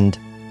hand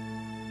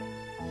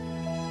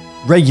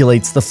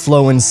regulates the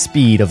flow and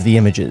speed of the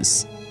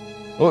images.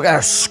 We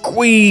gotta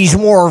squeeze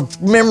more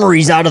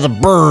memories out of the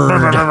bird.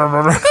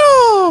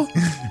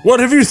 what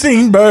have you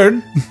seen,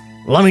 bird?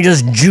 Let me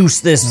just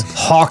juice this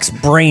hawk's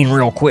brain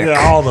real quick.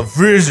 Yeah, all the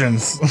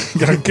visions.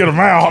 Gotta get them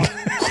out.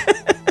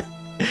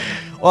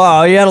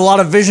 Wow, you had a lot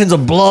of visions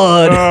of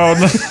blood.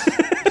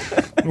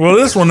 Well,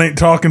 this one ain't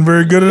talking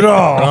very good at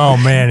all. Oh,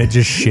 man, it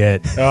just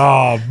shit.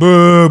 Oh,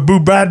 boo,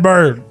 bad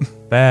bird.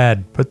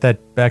 Bad. Put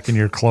that back in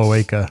your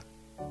cloaca.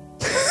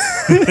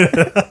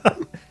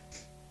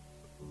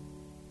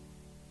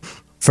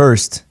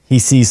 First, he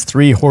sees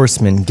 3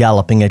 horsemen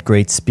galloping at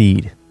great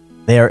speed.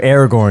 They are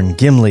Aragorn,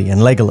 Gimli,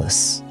 and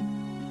Legolas.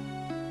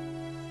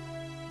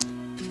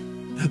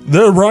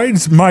 There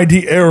rides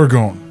mighty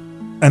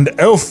Aragorn, and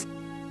elf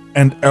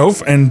and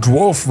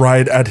dwarf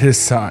ride at his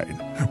side.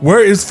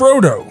 Where is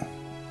Frodo?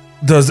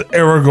 Does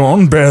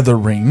Aragorn bear the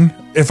ring?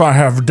 If I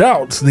have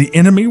doubts, the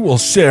enemy will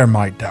share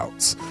my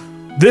doubts.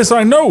 This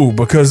I know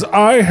because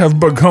I have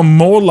become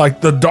more like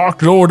the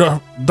Dark Lord.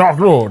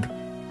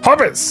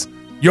 Hobbits,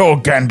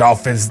 your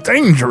Gandalf is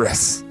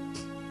dangerous.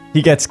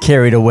 He gets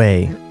carried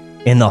away.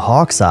 In the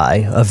hawk's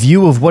eye, a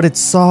view of what it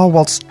saw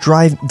whilst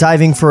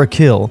diving for a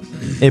kill,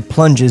 it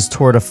plunges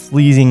toward a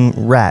fleeing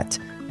rat,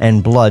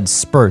 and blood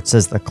spurts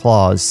as the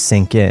claws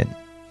sink in.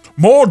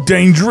 More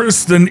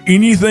dangerous than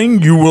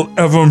anything you will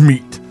ever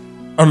meet,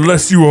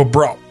 unless you are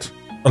brought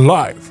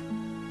alive.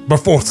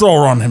 before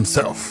Sauron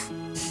himself.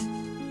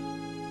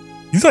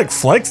 He's like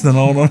flexing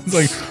on him. He's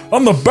like,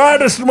 I'm the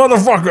baddest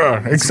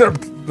motherfucker,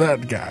 except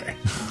that guy.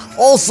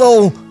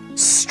 Also,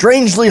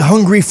 strangely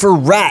hungry for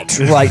rat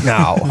right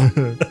now.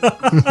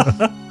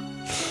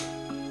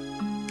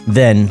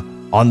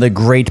 Then, on the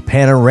great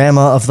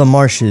panorama of the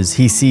marshes,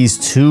 he sees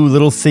two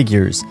little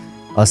figures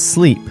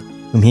asleep,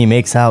 whom he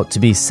makes out to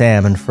be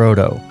Sam and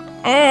Frodo.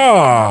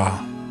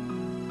 Ah!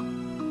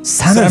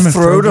 Sam and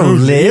Frodo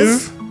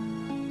live?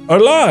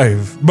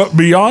 Alive, but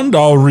beyond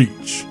our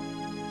reach.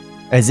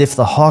 As if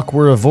the hawk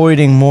were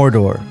avoiding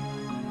Mordor,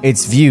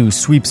 its view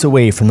sweeps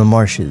away from the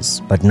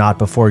marshes, but not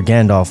before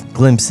Gandalf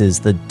glimpses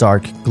the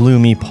dark,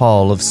 gloomy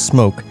pall of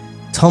smoke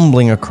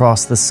tumbling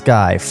across the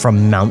sky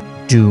from Mount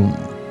Doom.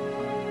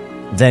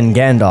 Then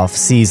Gandalf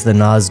sees the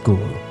Nazgul.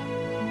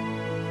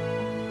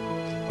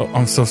 Oh,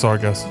 I'm so sorry,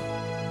 guys.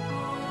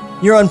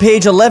 You're on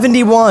page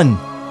 1191.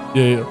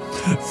 Yeah.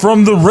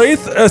 From the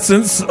wraith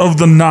essence of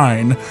the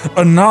Nine,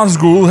 a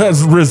Nazgul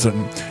has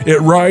risen.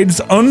 It rides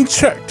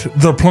unchecked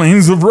the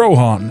plains of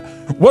Rohan.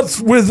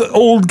 What's with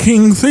old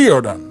King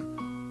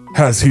Theoden?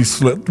 Has he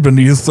slipped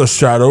beneath the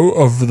shadow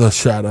of the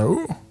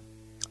shadow?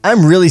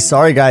 I'm really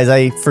sorry, guys.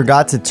 I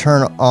forgot to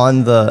turn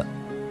on the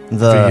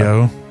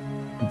Video.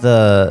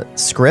 the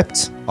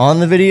script on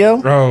the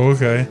video. Oh,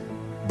 okay.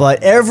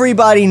 But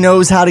everybody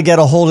knows how to get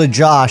a hold of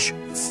Josh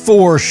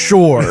for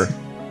sure.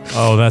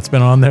 Oh, that's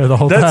been on there the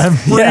whole That's time?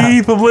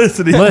 free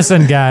publicity.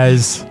 Listen,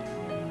 guys.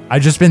 I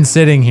just been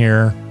sitting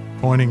here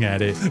pointing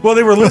at it. Well,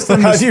 they were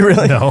listening. Have you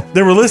really? No.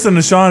 They were listening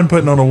to Sean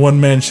putting on a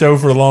one-man show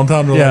for a long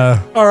time. They're Yeah.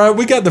 like, all right,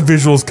 we got the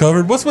visuals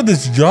covered. What's with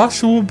this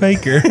Joshua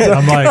Baker?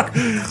 I'm like,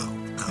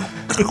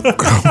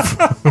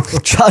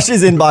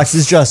 Josh's inbox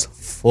is just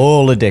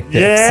full of dick pics.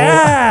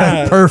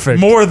 Yeah. Perfect.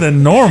 More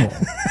than normal.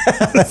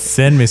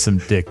 send me some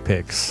dick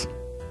pics.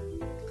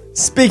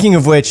 Speaking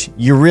of which,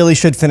 you really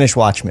should finish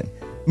Watchmen.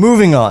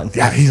 Moving on.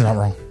 Yeah, he's not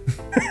wrong.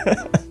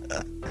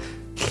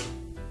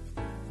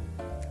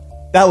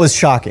 That was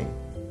shocking.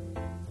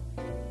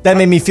 That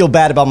made me feel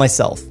bad about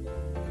myself.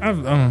 I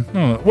don't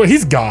know. Well,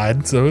 he's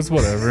God, so it's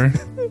whatever.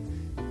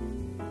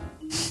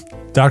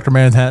 Dr.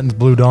 Manhattan's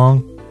Blue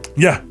Dong.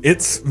 Yeah,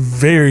 it's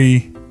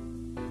very...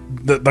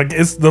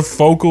 it's the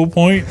focal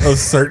point of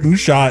certain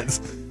shots,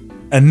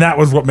 and that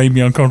was what made me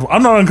uncomfortable.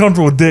 I'm not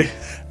uncomfortable with dick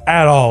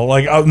at all.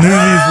 Like,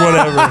 movies,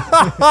 whatever.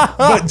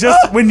 But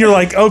just when you're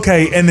like,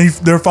 okay, and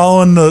they're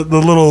following the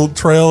little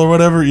trail or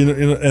whatever, you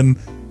know, and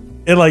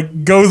it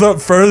like goes up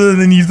further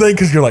than you think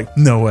because you're like,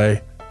 no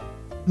way.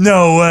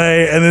 No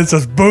way. And it's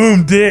just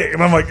boom, dick.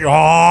 And I'm like,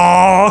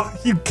 oh,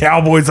 you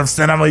cowboys of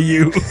cinema,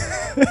 you.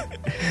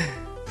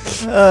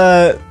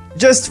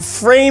 Just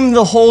frame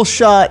the whole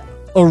shot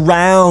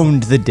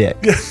around the dick.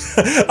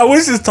 I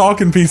wish his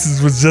talking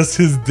pieces was just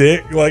his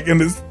dick, like,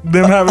 and it's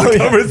them having a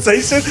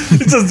conversation.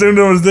 It's just them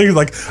doing his dick. He's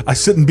like, I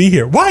shouldn't be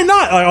here. Why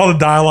not? Like, all the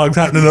dialogue's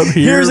happening up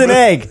here. Here's an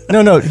egg.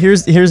 No,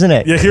 here's an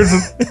egg. Yeah, here's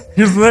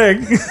an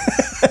egg.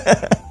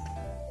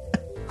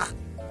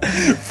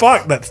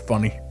 Fuck, that's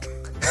funny.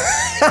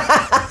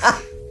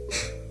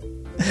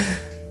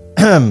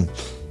 The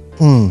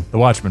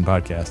Watchmen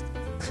podcast.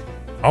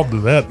 I'll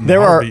do that. in a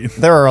There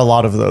heartbeat. are a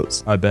lot of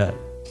those. I bet.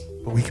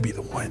 But we could be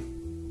the one.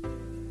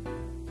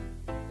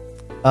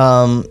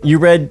 You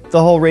read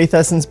the whole Wraith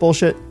Essence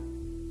bullshit?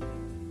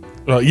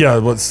 Yeah,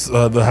 what's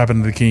that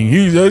happened to the king?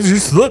 He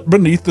slipped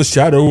beneath the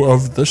shadow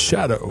of the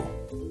shadow.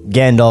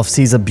 Gandalf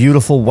sees a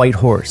beautiful white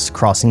horse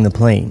crossing the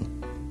plain.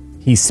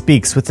 He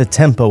speaks with the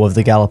tempo of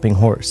the galloping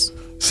horse.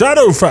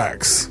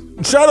 Shadowfax,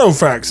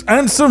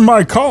 answer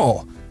my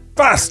call.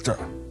 Faster,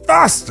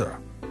 faster.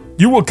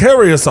 You will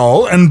carry us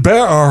all and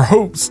bear our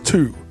hopes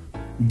too.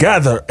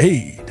 Gather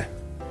aid.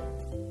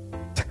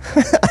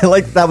 I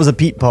like that was a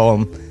Pete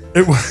poem.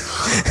 It was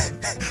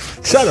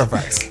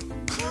Shadowfax,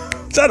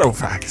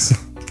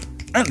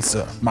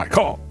 answer my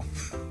call.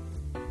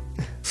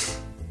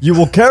 You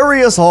will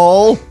carry us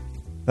all.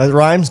 That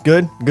rhymes.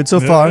 Good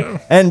so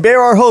far. And bear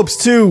our hopes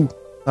too.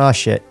 Oh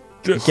shit.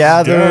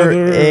 Gather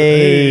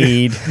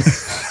aid.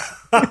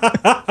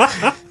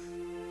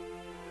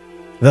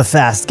 The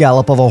fast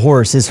gallop of a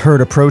horse is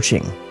heard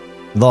approaching.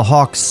 The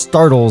hawk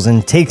startles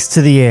and takes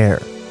to the air.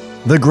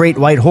 The great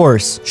white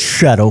horse,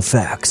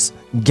 Shadowfax,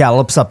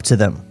 gallops up to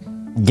them.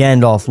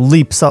 Gandalf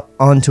leaps up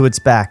onto its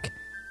back,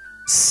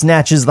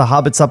 snatches the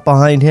hobbits up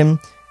behind him,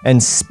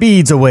 and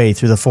speeds away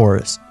through the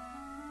forest.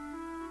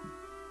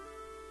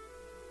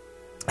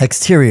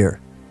 Exterior.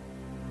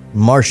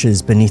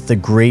 Marshes beneath the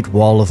great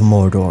wall of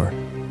Mordor.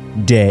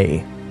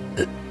 Day.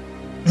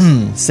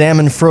 Sam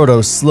and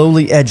Frodo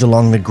slowly edge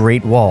along the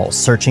great wall,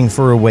 searching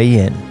for a way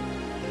in.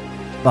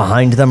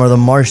 Behind them are the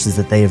marshes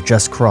that they have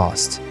just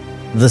crossed.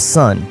 The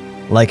sun,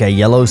 like a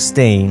yellow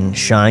stain,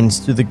 shines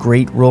through the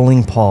great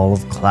rolling pall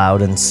of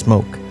cloud and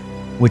smoke,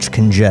 which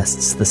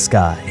congests the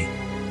sky.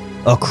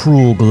 A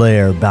cruel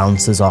glare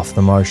bounces off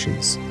the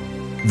marshes.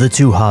 The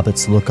two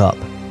hobbits look up.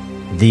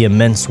 The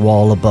immense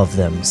wall above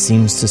them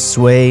seems to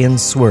sway and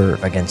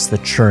swerve against the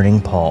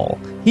churning pall.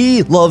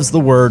 He loves the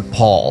word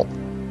pall.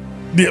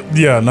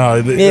 Yeah, no.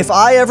 If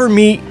I ever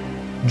meet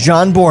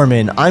John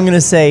Borman, I'm going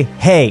to say,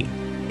 hey,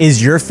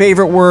 is your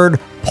favorite word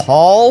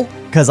Paul?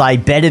 Because I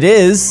bet it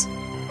is.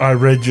 I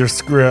read your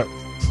script.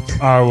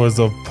 I was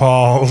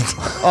appalled.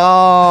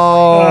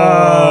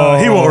 Oh.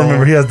 He won't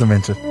remember. He has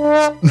dementia.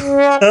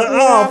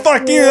 Oh,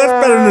 fuck you.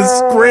 That's better than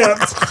the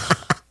script.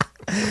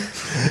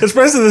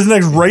 Especially this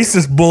next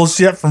racist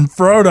bullshit from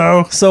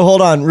Frodo. So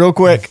hold on, real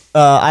quick.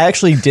 I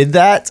actually did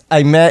that.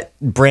 I met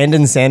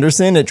Brandon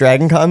Sanderson at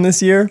DragonCon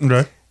this year.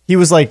 Okay. He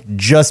was like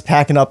just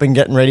packing up and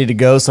getting ready to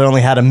go, so I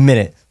only had a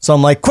minute. So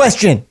I'm like,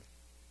 question,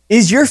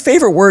 is your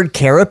favorite word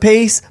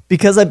carapace?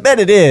 Because I bet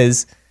it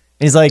is.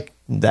 And he's like,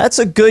 that's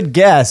a good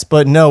guess,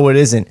 but no, it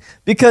isn't.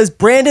 Because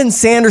Brandon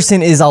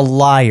Sanderson is a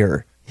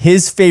liar.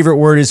 His favorite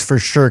word is for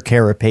sure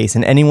carapace,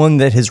 and anyone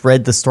that has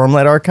read the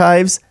Stormlight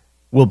Archives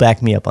will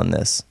back me up on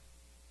this.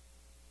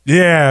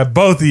 Yeah,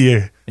 both of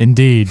you.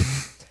 Indeed.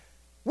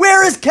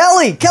 Where is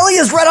Kelly? Kelly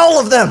has read all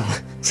of them.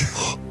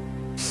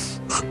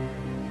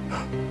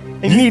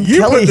 I need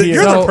Kelly here.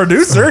 You're the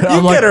producer. You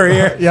I'm get her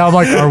here. Yeah, I'm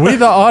like, are we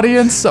the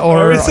audience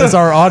or is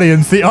our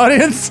audience the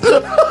audience?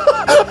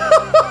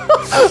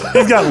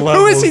 He's got levels.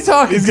 Who is he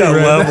talking He's to got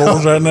right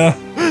levels right now.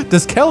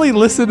 Does Kelly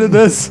listen to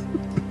this?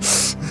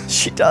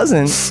 She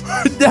doesn't.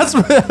 That's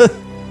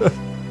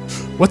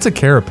what's a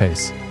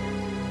carapace?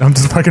 I'm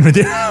just fucking with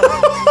you.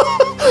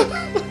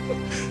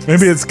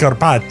 Maybe it's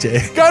carpaccio.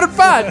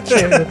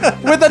 Carpaccio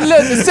with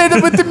say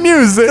that with the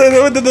music.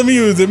 With the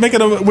music, make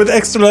it with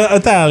extra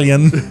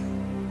Italian.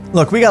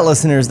 Look, we got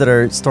listeners that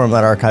are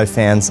Stormlight Archive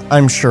fans.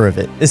 I'm sure of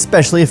it,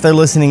 especially if they're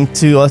listening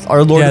to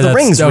our Lord of the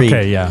Rings read.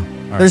 Okay, yeah. All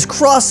right. There's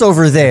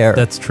crossover there.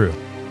 That's true.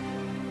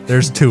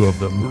 There's two of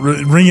them.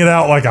 Ring it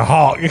out like a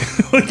hawk.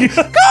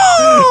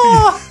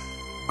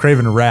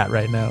 Craving a rat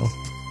right now.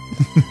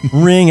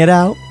 Ring it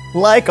out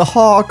like a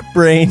hawk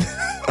brain.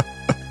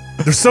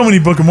 There's so many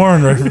Book of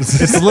Mormon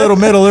references. It's a little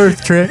Middle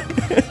Earth trick.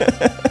 Put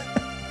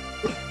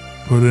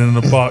it in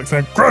a box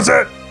and crush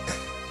it.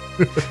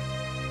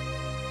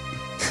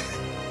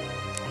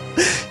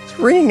 It's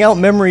ringing out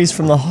memories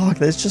from the hawk.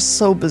 That's just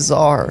so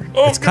bizarre.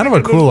 Oh, It's kind of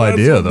a cool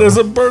idea, though. There's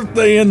a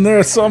birthday in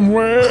there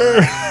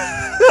somewhere.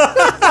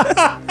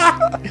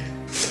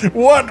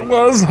 What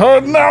was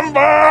her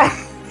number?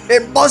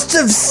 It must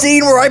have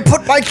seen where I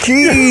put my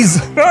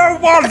keys. Or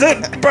was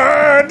it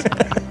bird?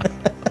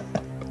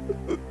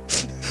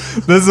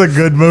 This is a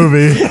good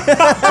movie.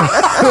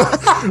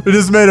 We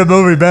just made a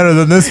movie better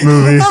than this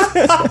movie.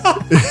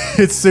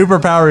 Its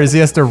superpower is he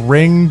has to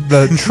wring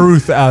the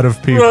truth out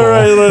of people.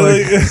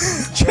 Right,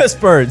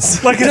 Just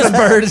birds. like it's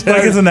birds.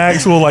 Like it's an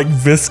actual like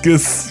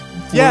viscous.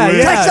 Yeah,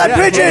 fluid. yeah, Catch that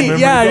pigeon!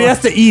 Yeah, he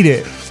has to eat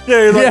it. Yeah,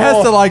 you're He like, has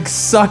oh. to like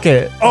suck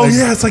it. Oh Like,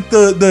 yeah, it's like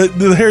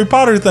the Harry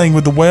Potter thing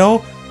with the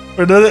whale.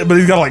 Or does it? But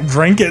he's got to like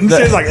drink it and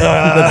shit. It's like,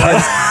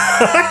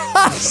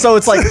 So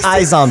it's like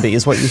iZombie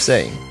is what you're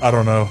saying. I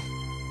don't know.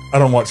 I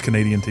don't watch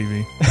Canadian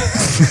TV.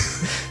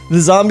 The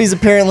zombies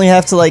apparently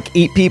have to like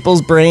eat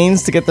people's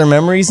brains to get their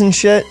memories and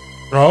shit.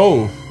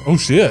 Oh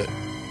shit.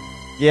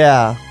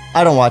 Yeah,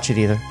 I don't watch it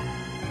either.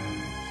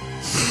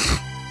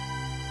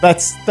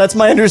 That's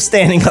my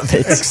understanding of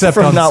it. Except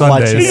from on not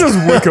Sundays. He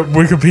watching it. just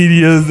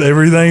Wikipedia's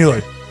everything. He's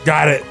like,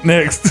 got it.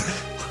 Next.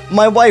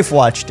 My wife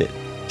watched it.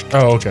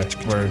 Oh, okay.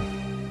 Word.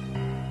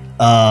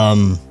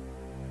 I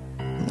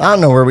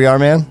don't know where we are,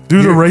 man.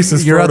 Do the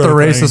racist. You're at the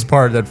Frodo racist thing.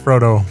 part that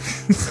Frodo's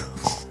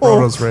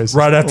racist.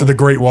 Right after the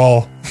Great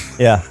Wall.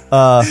 Yeah.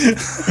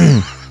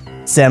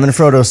 Sam and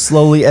Frodo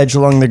slowly edge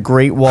along the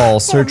Great Wall,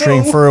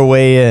 searching for a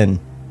way in.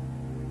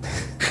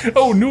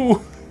 Oh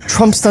no.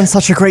 Trump's done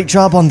such a great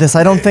job on this.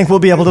 I don't think we'll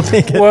be able to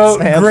make it. Well,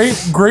 Sam.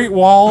 Great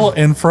Wall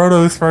and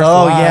Frodo's first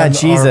Oh line yeah, are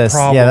Jesus.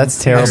 problems. Yeah,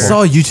 that's I terrible.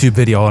 saw a YouTube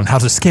video on how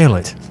to scale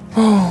it.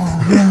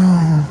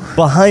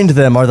 Behind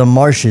them are the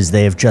marshes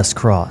they have just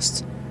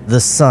crossed. The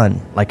sun,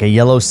 like a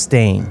yellow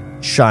stain,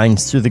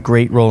 shines through the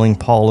great rolling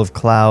pall of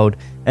cloud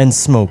and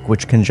smoke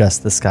which congests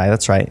the sky.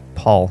 That's right,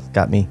 pall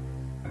got me.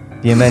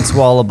 The immense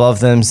wall above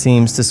them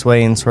seems to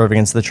sway and swerve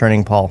against the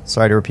churning pall.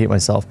 Sorry to repeat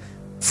myself.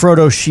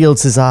 Frodo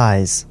shields his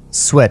eyes.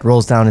 Sweat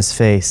rolls down his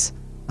face.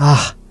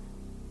 Ah,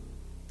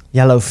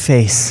 yellow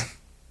face.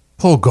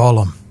 Poor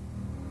Gollum.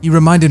 He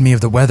reminded me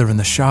of the weather in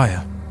the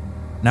Shire.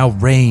 Now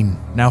rain,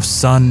 now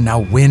sun, now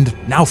wind,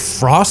 now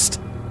frost.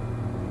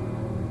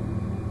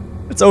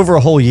 It's over a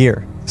whole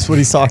year. That's what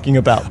he's talking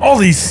about. All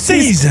these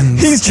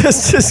seasons. He's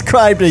just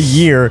described a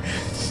year.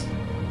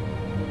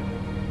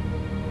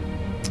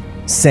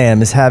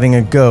 Sam is having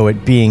a go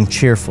at being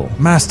cheerful.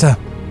 Master,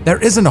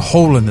 there isn't a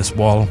hole in this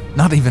wall,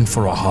 not even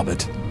for a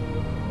hobbit.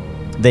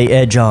 They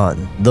edge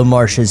on, the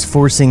marshes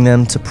forcing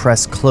them to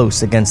press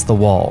close against the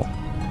wall.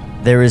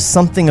 There is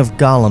something of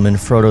Gollum in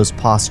Frodo's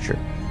posture.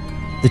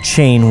 The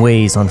chain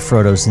weighs on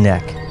Frodo's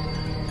neck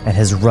and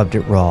has rubbed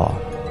it raw.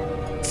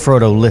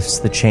 Frodo lifts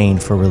the chain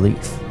for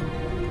relief.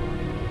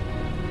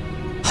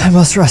 I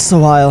must rest a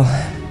while.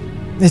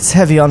 It's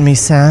heavy on me,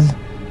 Sam.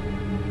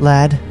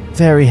 Lad,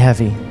 very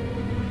heavy.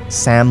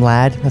 Sam,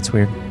 lad? That's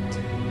weird.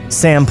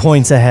 Sam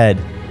points ahead.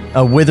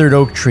 A withered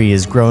oak tree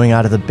is growing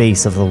out of the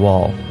base of the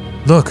wall.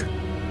 Look,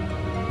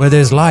 where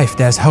there's life,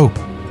 there's hope.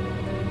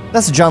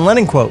 That's a John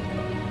Lennon quote.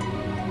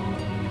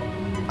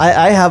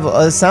 I have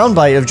a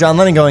soundbite of John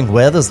Lennon going,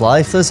 "Where there's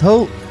life, there's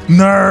hope."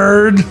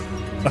 Nerd.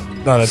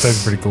 No, that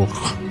sounds pretty cool.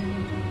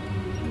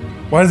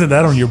 Why is it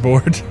that on your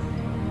board?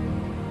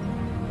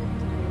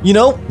 You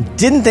know,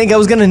 didn't think I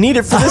was going to need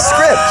it for this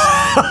script.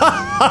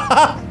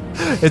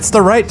 It's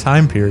the right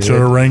time period. Should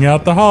have rang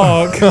out the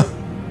hog.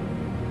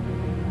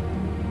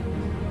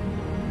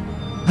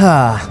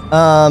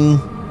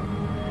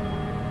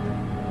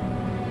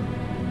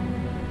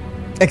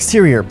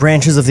 Exterior,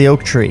 branches of the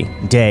oak tree.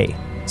 Day.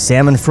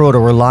 Sam and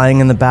Frodo are lying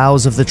in the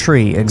boughs of the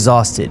tree,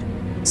 exhausted.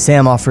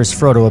 Sam offers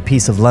Frodo a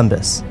piece of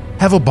lembas.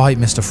 Have a bite,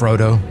 Mr.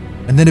 Frodo,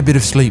 and then a bit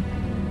of sleep.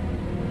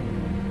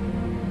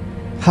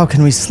 How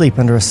can we sleep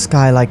under a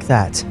sky like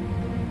that?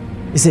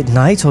 Is it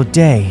night or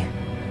day?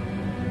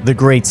 The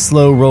great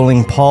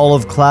slow-rolling pall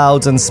of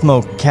clouds and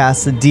smoke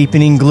casts a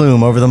deepening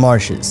gloom over the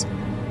marshes.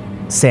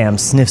 Sam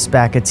sniffs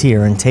back a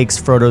tear and takes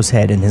Frodo's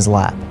head in his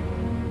lap.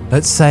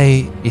 Let's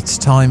say it's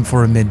time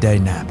for a midday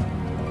nap.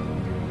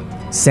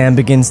 Sam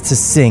begins to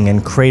sing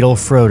and cradle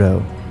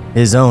Frodo,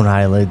 his own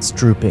eyelids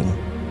drooping.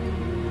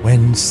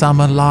 When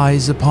summer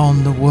lies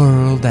upon the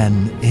world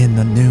and in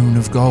the noon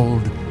of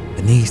gold,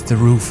 beneath the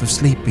roof of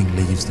sleeping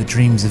leaves the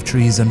dreams of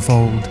trees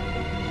unfold.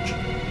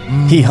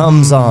 He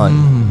hums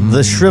on.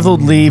 The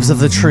shriveled leaves of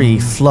the tree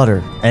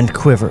flutter and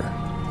quiver.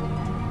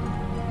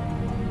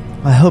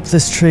 I hope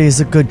this tree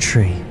is a good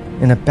tree,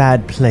 in a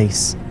bad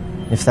place,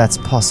 if that's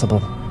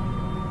possible.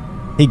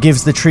 He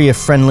gives the tree a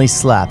friendly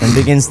slap and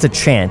begins to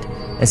chant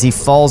as he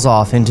falls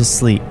off into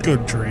sleep.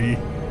 Good tree.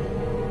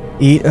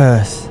 Eat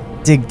earth,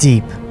 dig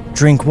deep,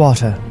 drink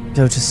water,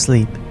 go to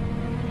sleep.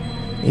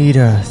 Eat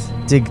earth,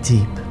 dig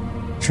deep,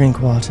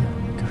 drink water,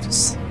 go to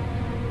sleep.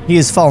 He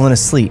has fallen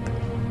asleep,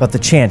 but the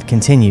chant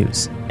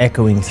continues,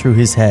 echoing through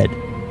his head.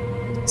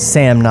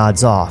 Sam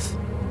nods off,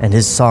 and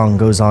his song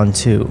goes on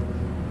too.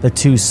 The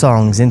two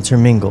songs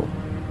intermingle.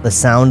 The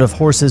sound of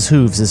horses'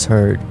 hooves is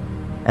heard,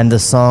 and the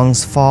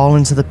songs fall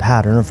into the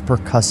pattern of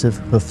percussive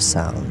hoof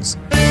sounds.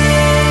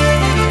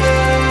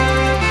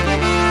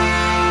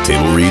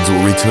 Table Reads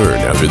will return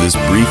after this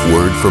brief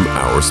word from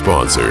our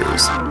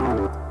sponsors.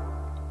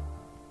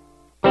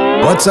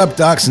 What's up,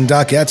 docs and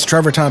docettes?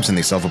 Trevor Thompson,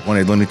 the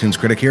self-appointed Looney Tunes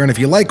critic here, and if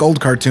you like old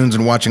cartoons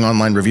and watching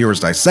online reviewers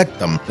dissect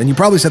them, then you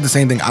probably said the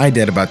same thing I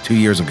did about 2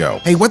 years ago.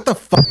 Hey, what the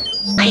fuck?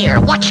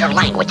 Here, watch your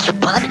language, you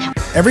bud.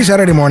 Every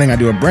Saturday morning, I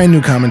do a brand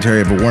new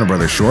commentary of a Warner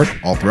Brothers short.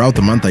 All throughout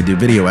the month, I do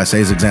video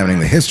essays examining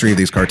the history of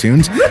these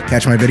cartoons.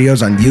 Catch my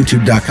videos on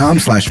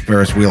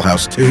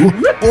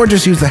youtube.com/FerrisWheelhouse2, or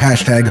just use the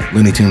hashtag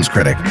Looney Tunes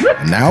Critic.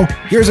 And now,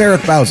 here's Eric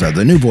Bauza,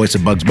 the new voice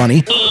of Bugs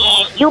Bunny.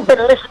 You've been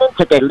listening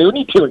to the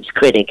Looney Tunes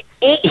Critic.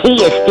 Ain't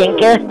he a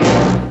stinker?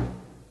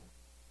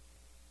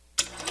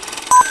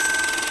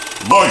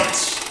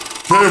 Lights,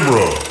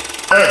 camera,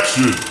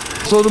 action.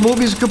 So the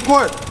movie's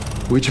kaput,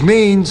 which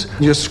means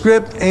your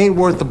script ain't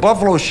worth the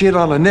buffalo shit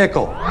on a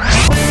nickel.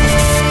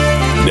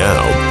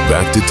 Now,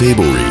 back to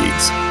Table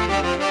Reads.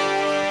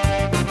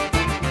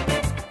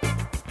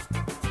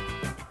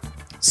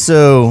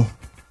 So,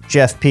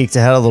 Jeff peeked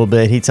ahead a little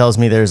bit. He tells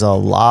me there's a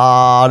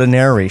lot of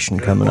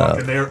narration coming up.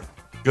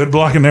 Good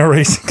block of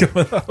narration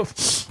coming up.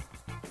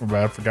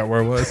 I forgot where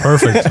it was.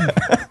 Perfect.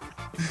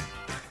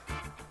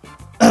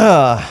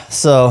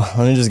 So,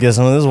 let me just get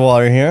some of this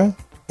water here.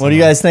 What do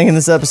you guys think in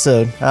this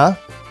episode, huh?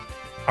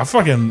 I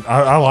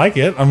like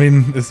it. I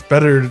mean, it's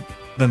better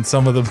than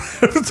some of the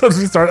episodes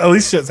we started. At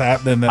least shit's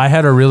happening. I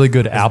had a really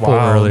good apple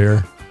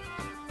earlier.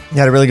 You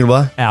had a really good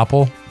what?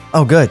 Apple.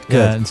 Oh, good.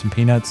 Yeah, and some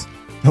peanuts.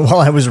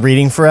 While I was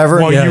reading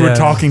forever? While you were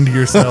talking to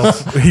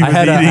yourself. He was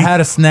I eating. had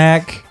a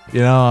snack.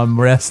 You know,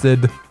 I'm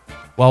rested.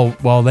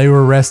 While they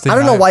were resting. I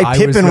don't know why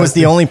Pippin was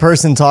the only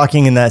person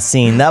talking in that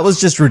scene. That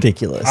was just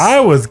ridiculous. I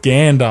was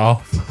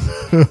Gandalf.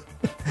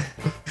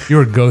 You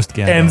were Ghost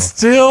Gandalf. And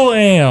still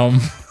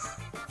am.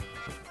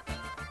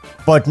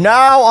 But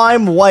now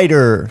I'm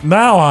whiter.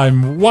 Now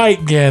I'm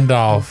white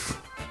Gandalf.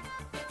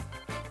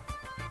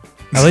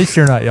 At least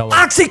you're not yellow.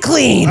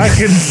 OxyClean! I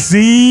can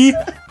see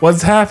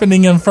what's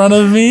happening in front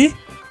of me,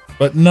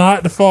 but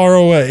not far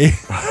away.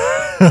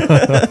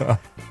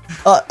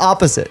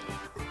 Opposite.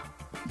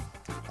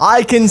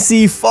 I can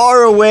see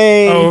far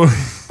away,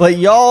 but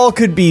y'all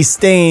could be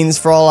stains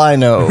for all I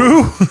know.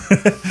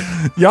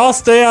 Y'all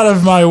stay out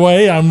of my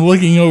way. I'm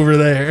looking over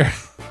there.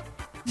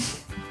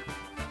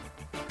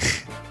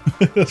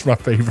 That's my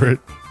favorite.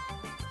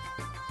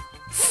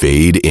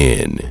 Fade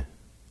in.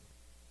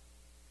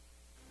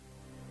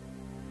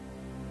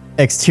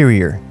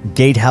 Exterior,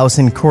 gatehouse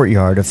and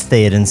courtyard of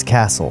Theoden's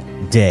castle.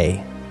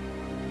 Day.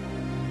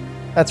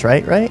 That's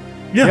right?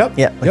 Yeah.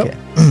 Yeah, okay.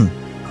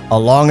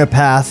 Along a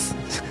path...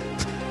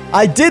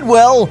 I did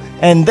well,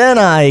 and then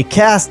I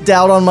cast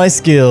doubt on my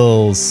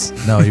skills.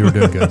 No, you were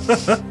doing good.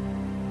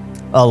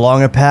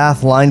 Along a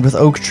path lined with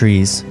oak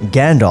trees,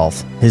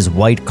 Gandalf, his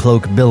white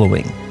cloak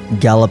billowing,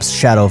 gallops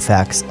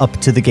Shadowfax up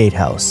to the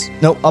gatehouse.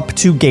 No, up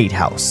to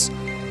gatehouse.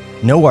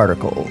 No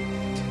article.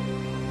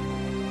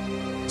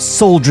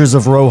 Soldiers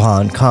of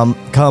Rohan come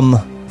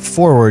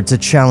forward to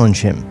challenge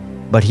him,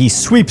 but he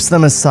sweeps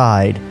them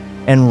aside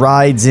and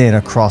rides in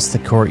across the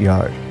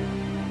courtyard.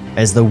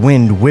 As the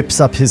wind whips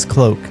up his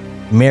cloak,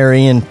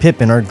 Merry and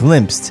Pippin are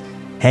glimpsed,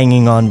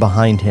 hanging on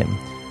behind him.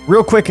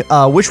 Real quick,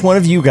 which one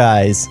of you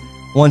guys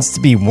wants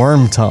to be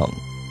Wormtongue?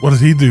 What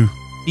does he do?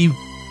 He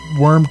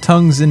worm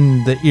tongues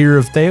in the ear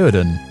of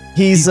Theoden.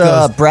 He's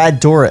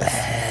Brad Dourif.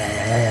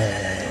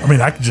 I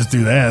mean, I could just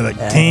do that.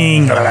 Like,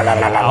 ting.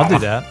 I'll do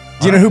that.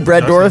 Do you know who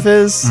Brad Dourif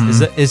is?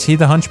 Is he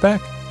the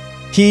Hunchback?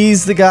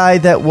 He's the guy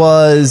that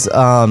was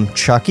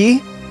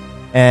Chucky,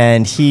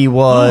 and he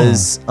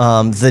was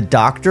the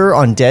doctor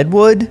on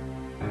Deadwood.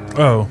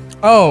 Oh,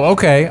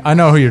 okay. I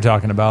know who you're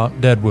talking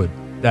about. Deadwood.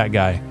 That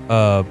guy.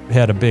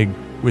 Had a big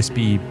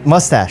wispy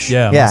mustache.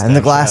 Yeah, and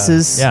the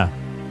glasses.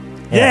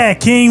 Yeah,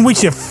 King, we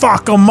should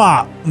fuck him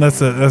up. That's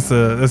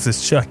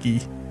his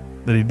Chucky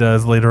that he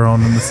does later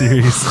on in the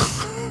series.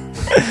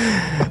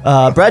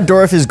 Brad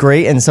Dourif is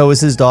great, and so is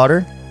his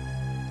daughter.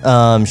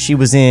 She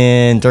was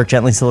in Dirk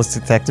Gently's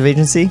Holistic Detective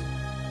Agency.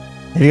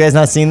 Have you guys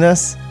not seen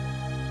this?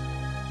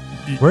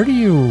 Where do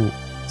you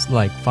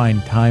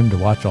find time to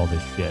watch all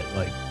this shit?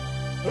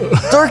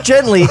 Dirk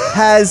Gently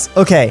has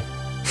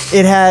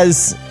it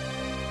has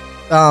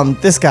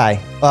this guy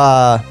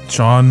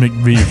Sean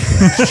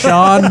McVie.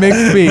 Sean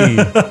McVie.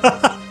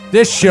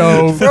 This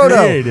show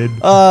created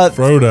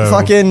Frodo.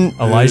 Fucking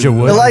Elijah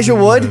Wood. Elijah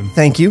Wood.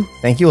 Thank you,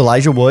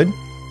 Elijah Wood,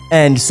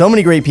 and so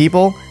many great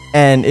people.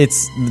 And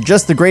it's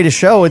just the greatest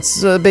show.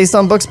 It's based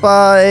on books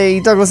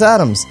by Douglas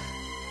Adams.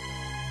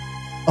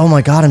 Oh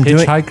my God, I'm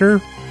doing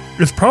Hitchhiker.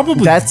 It's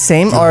probably that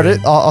same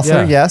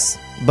author, yes.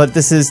 But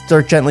this is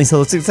Dirk Gently's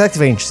Holistic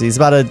Detective Agency. It's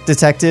about a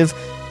detective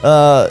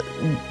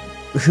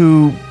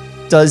who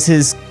does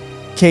his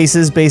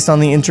cases based on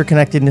the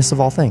interconnectedness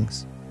of all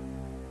things.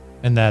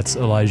 And that's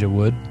Elijah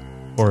Wood,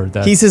 or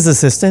that he's his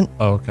assistant.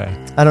 Oh, okay.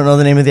 I don't know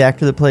the name of the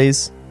actor that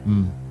plays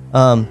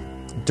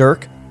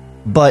Dirk,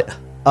 but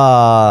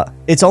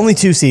it's only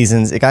 2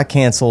 seasons. It got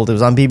canceled. It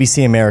was on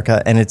BBC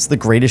America, and it's the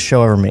greatest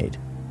show ever made.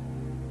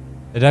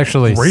 It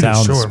actually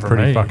sounds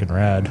pretty fucking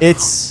rad.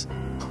 It's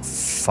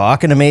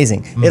fucking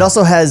amazing. It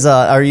also has,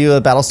 are you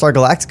a Battlestar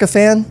Galactica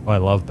fan? Oh, I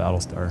love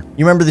Battlestar.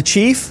 You remember the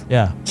Chief?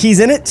 Yeah.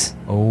 He's in it.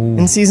 Oh.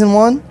 In season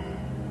 1.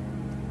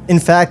 In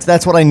fact,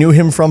 that's what I knew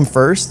him from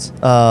first,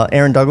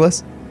 Aaron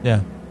Douglas.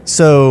 Yeah.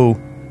 So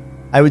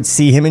I would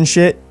see him in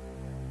shit.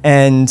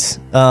 And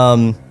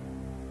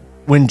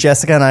when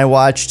Jessica and I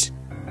watched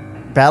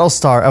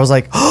Battlestar, I was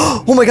like,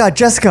 oh my God,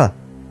 Jessica,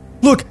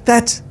 look,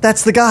 that's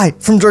the guy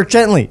from Dirk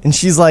Gently. And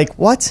she's like,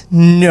 what?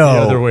 No.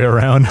 The other way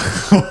around.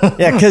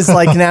 Yeah, because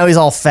now he's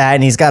all fat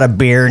and he's got a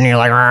beard and you're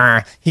like,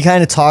 argh. He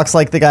kind of talks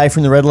like the guy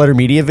from the Red Letter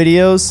Media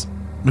videos.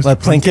 Like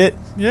Plinkett.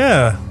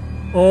 Yeah.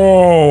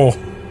 Oh,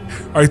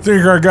 I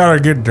think I gotta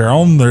get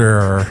down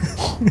there.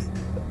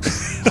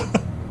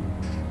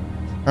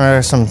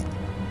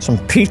 Some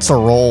pizza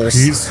rolls.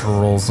 Pizza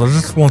rolls. I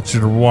just want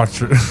you to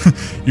watch it.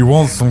 You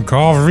want some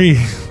coffee?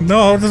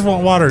 No, I just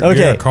want water. Okay.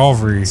 Yeah,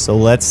 coffee. So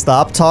let's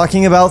stop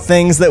talking about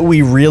things that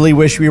we really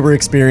wish we were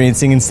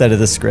experiencing instead of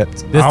the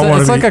script.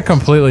 It's like a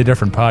completely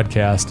different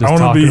podcast. I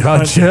want to be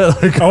about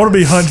shit. I want to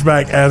be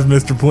Hunchback as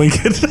Mr.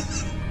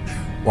 Plinkett.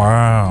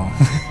 Wow.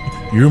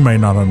 You may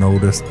not have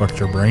noticed, but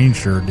your brain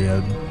sure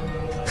did.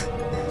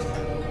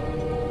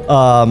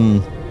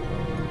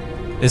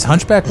 Is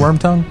Hunchback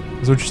Wormtongue?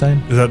 Is what you're saying?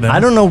 Is that them? I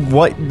don't know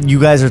what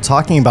you guys are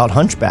talking about.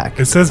 Hunchback.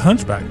 It says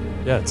Hunchback.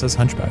 Yeah, it says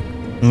Hunchback.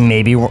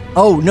 Maybe.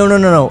 Oh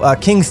no.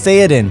 King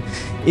Theoden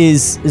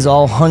is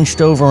all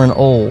hunched over and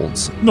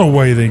old. No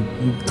way they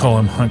call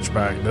him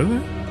Hunchback, does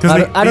it?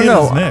 I don't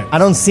know. I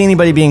don't see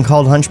anybody being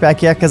called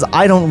Hunchback yet because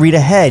I don't read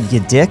ahead, you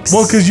dicks.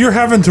 Well, because you're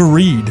having to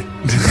read.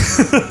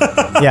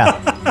 Yeah.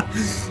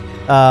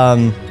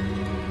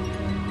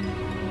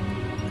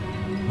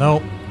 No,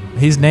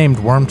 he's named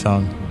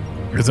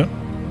Wormtongue. Is it?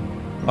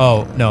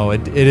 Oh no,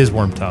 it is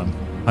Wormtongue.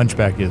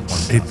 Hunchback is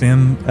Wormtongue. A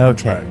thin.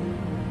 Okay.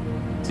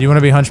 So you want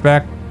to be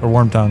Hunchback or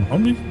Wormtongue?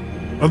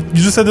 You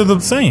just said they're the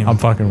same. I'm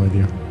fucking with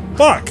you.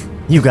 Fuck.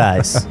 You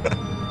guys.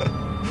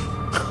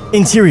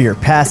 Interior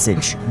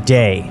passage,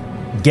 day.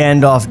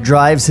 Gandalf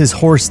drives his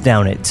horse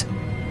down it.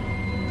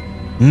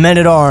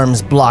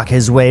 Men-at-arms block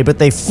his way, but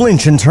they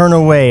flinch and turn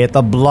away at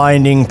the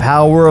blinding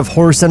power of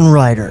horse and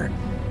rider.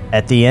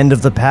 At the end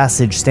of the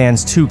passage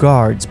stands 2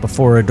 guards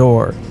before a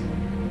door.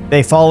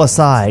 They fall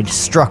aside,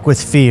 struck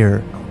with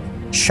fear.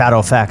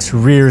 Shadowfax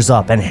rears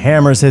up and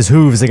hammers his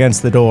hooves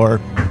against the door.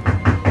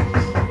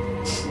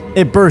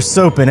 It bursts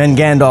open and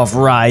Gandalf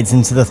rides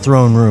into the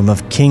throne room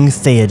of King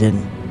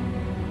Theoden.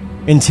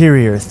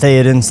 Interior,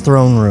 Theoden's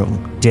throne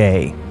room,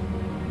 day.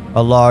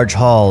 A large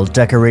hall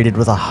decorated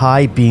with a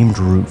high-beamed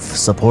roof,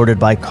 supported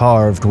by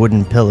carved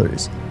wooden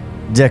pillars,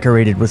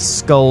 decorated with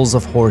skulls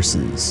of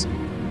horses.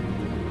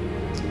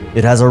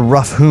 It has a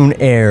rough-hewn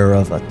air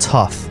of a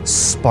tough,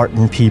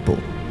 Spartan people.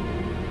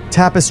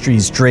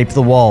 Tapestries drape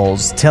the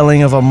walls,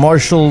 telling of the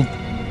martial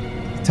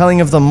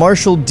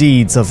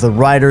deeds of the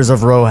riders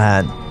of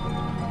Rohan.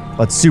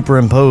 But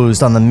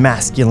superimposed on the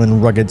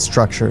masculine, rugged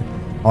structure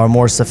are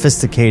more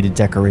sophisticated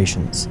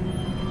decorations.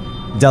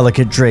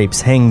 Delicate drapes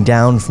hang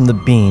down from the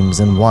beams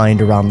and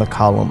wind around the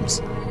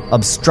columns,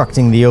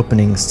 obstructing the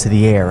openings to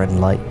the air and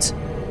light.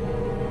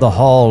 The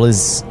hall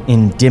is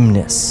in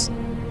dimness.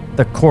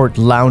 The court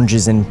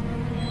lounges in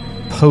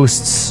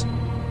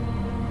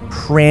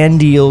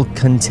post-prandial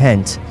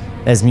content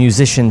as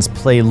musicians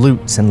play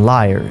lutes and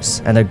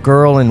lyres, and a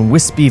girl in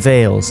wispy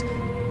veils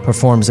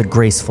performs a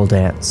graceful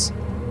dance.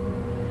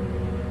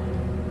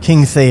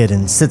 King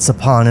Theoden sits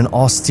upon an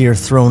austere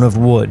throne of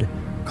wood,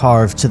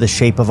 carved to the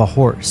shape of a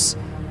horse,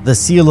 the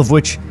seat of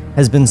which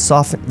has been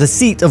softened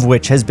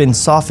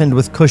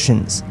with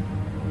cushions.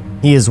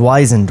 He is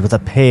wizened with a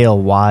pale,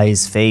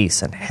 wise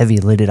face and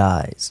heavy-lidded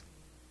eyes.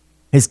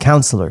 His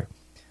counselor,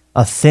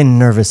 a thin,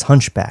 nervous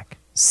hunchback,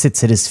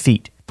 sits at his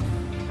feet,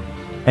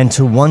 and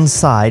to one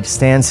side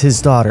stands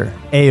his daughter,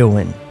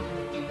 Eowyn,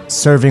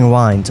 serving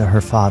wine to her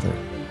father.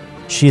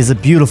 She is a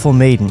beautiful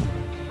maiden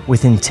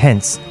with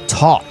intense,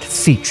 taut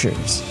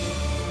features.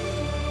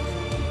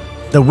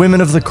 The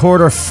women of the court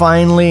are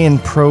finely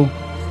and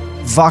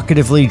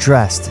provocatively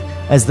dressed,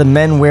 as the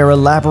men wear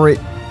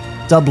elaborate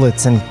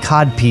doublets and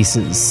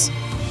codpieces.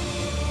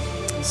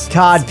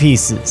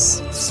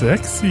 Codpieces.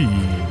 Sexy.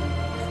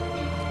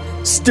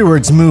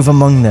 Stewards move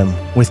among them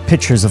with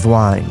pitchers of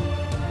wine.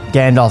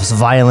 Gandalf's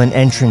violent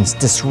entrance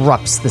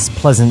disrupts this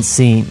pleasant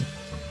scene.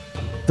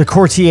 The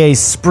courtiers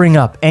spring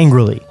up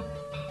angrily.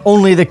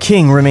 Only the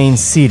king remains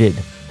seated.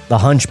 The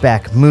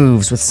hunchback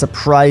moves with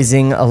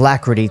surprising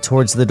alacrity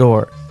towards the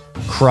door,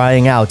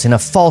 crying out in a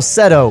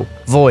falsetto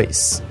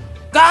voice.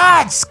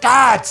 Guards!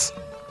 Guards!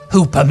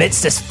 Who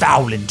permits this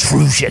foul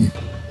intrusion?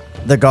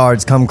 The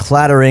guards come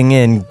clattering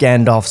in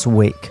Gandalf's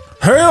wake.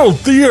 Hail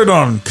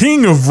Theoden,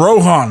 King of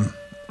Rohan!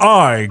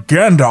 I,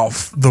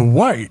 Gandalf the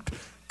White,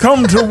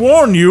 come to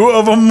warn you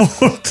of a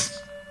mortal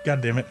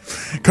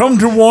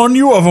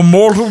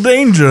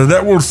danger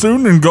that will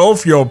soon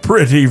engulf your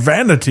pretty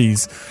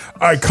vanities.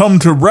 I come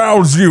to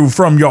rouse you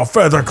from your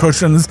feather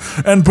cushions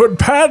and put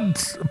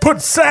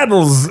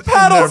saddles in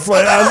their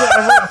place.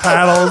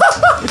 Paddles.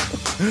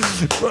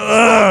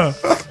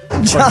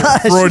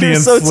 Josh, you're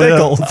so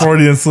tickled.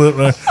 Freudian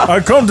slip.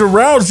 I come to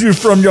rouse you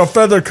from your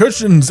feather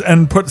cushions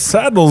and put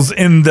saddles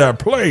in their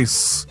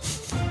place.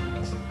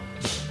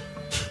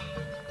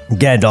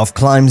 Gandalf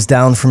climbs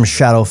down from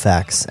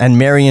Shadowfax, and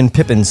Merry and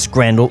Pippin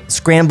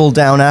scramble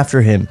down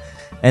after him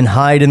and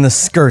hide in the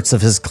skirts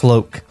of his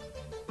cloak.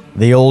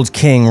 The old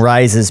king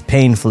rises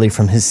painfully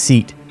from his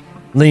seat,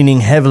 leaning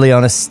heavily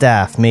on a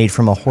staff made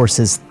from a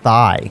horse's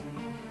thigh.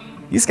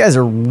 These guys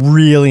are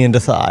really into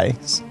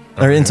thighs.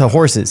 Or into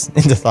horses,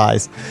 into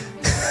thighs.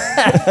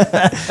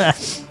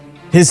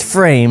 His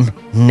frame,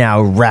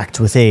 now racked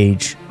with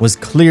age, was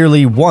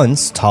clearly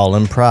once tall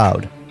and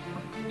proud.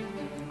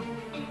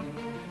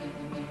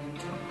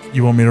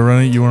 You want me to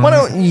run it? Why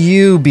don't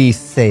you be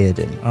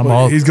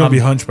Theoden? He's going to be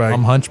Hunchback.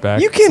 I'm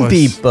Hunchback. You can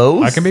be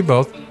both. I can be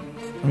both. I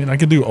mean, I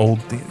can do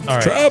old things.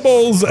 Right.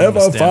 Troubles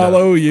ever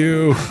follow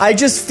you. I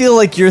just feel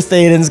like your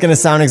Theoden's going to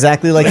sound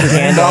exactly like your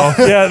Gandalf.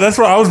 Yeah, that's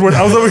what I was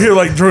over here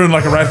like doing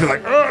like a raspy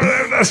like.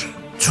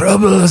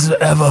 Troubles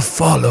ever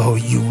follow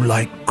you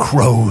like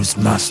crows,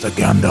 Master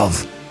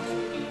Gandalf.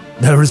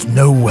 There is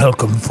no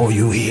welcome for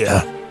you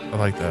here. I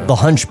like that. The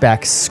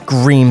hunchback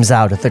screams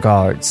out at the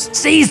guards.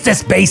 Seize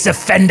this base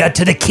offender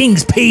to the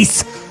king's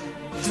peace.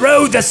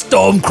 Throw the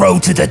Stormcrow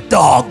to the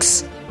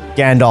dogs.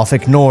 Gandalf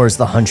ignores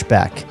the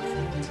hunchback.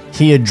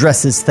 He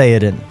addresses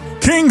Theoden.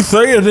 King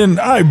Theoden,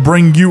 I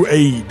bring you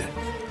aid.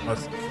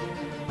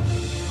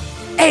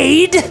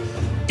 Aid?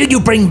 Did you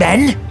bring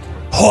men?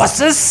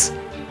 Horses?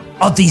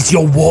 Are these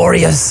your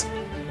warriors?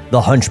 The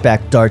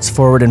hunchback darts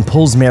forward and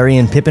pulls Merry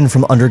and Pippin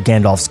from under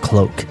Gandalf's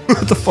cloak.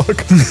 What the fuck?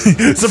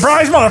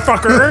 Surprise,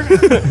 motherfucker!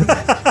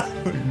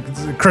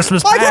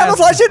 Christmas My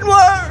camouflage didn't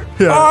work!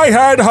 Yeah. I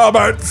had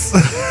hobbits.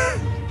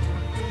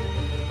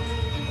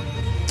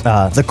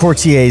 The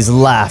courtiers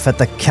laugh at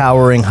the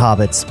cowering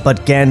hobbits,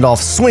 but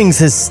Gandalf swings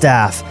his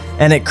staff,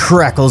 and it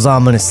crackles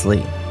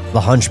ominously.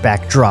 The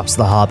hunchback drops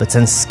the hobbits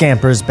and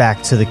scampers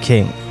back to the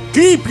king.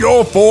 Keep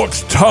your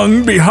forked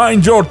tongue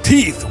behind your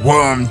teeth,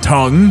 worm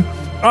tongue.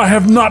 I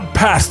have not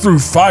passed through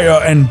fire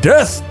and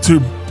death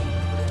to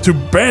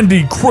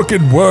bandy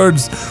crooked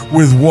words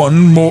with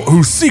one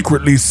who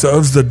secretly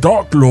serves the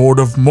Dark Lord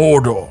of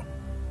Mordor.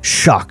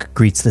 Shock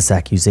greets this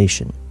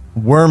accusation.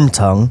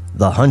 Wormtongue,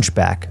 the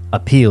hunchback,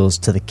 appeals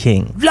to the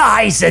king.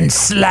 Lies and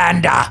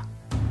slander.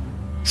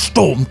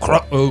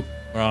 Stormcrow. Oh,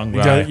 wrong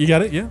guy. You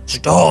got it? Yeah.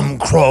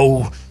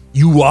 Stormcrow,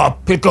 you are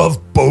pick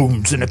of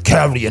bones in a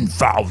carrion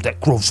fowl that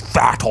grows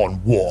fat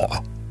on war.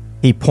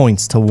 He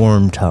points to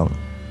Wormtongue.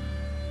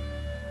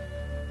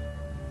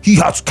 He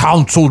has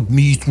counseled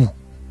me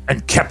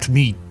and kept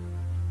me.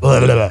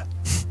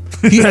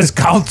 He has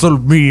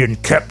counseled me and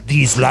kept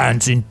these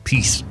lands in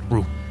peace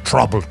through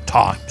troubled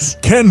times.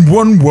 Can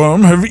one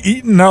worm have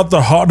eaten out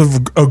the heart of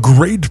a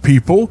great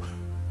people?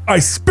 I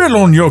spit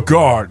on your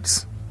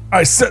guards.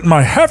 I set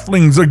my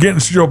halflings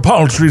against your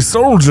paltry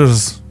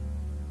soldiers.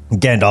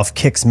 Gandalf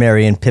kicks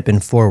Merry and Pippin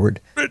forward.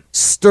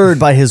 Stirred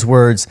by his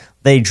words,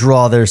 they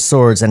draw their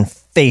swords and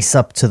face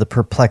up to the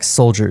perplexed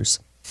soldiers.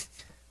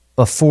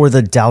 Before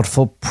the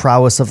doubtful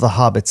prowess of the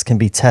hobbits can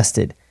be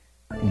tested,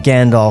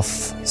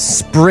 Gandalf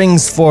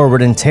springs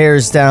forward and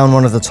tears down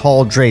one of the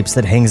tall drapes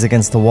that hangs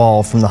against the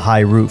wall from the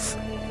high roof.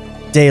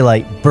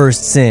 Daylight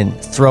bursts in,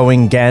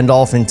 throwing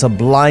Gandalf into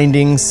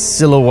blinding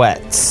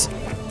silhouettes.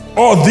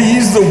 Are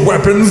these the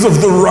weapons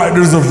of the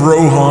riders of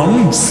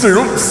Rohan?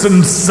 Silks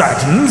and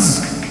satins?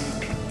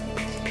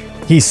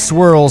 He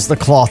swirls the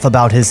cloth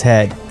about his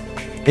head.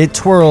 It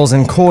twirls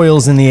and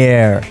coils in the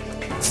air,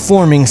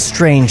 forming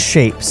strange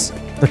shapes.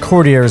 The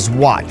courtiers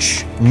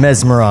watch,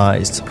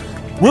 mesmerized.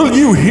 Will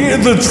you hear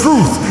the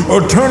truth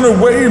or turn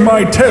away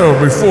my tale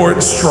before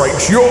it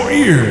strikes your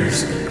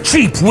ears?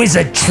 Cheap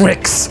wizard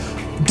tricks!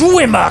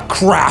 Dwemer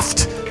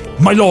craft!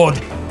 My lord,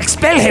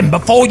 expel him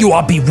before you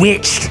are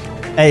bewitched!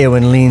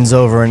 Eowyn leans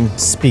over and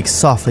speaks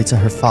softly to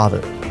her father,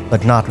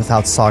 but not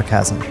without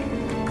sarcasm.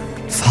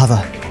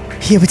 Father,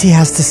 hear what he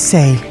has to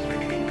say.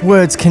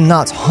 Words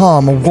cannot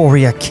harm a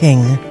warrior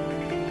king.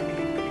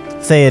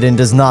 Theoden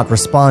does not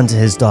respond to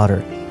his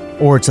daughter,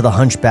 or to the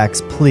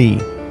hunchback's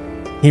plea.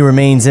 He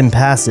remains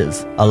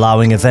impassive,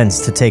 allowing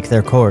events to take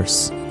their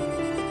course.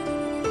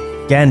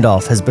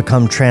 Gandalf has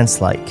become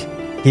trance-like.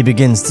 He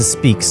begins to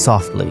speak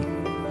softly.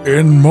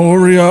 In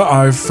Moria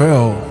I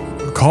fell,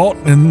 caught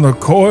in the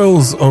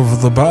coils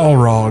of the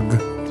Balrog.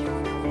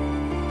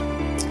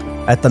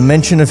 At the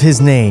mention of his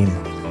name,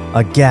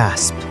 a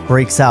gasp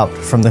breaks out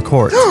from the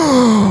court.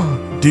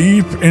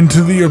 Deep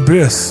into the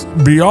abyss,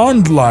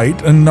 beyond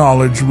light and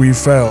knowledge we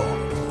fell.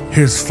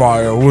 His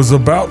fire was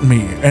about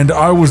me, and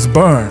I was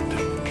burned.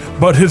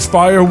 But his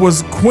fire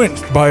was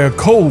quenched by a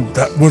cold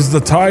that was the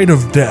tide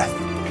of death.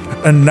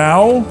 And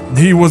now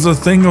he was a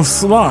thing of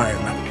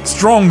slime,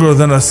 stronger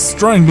than a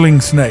strangling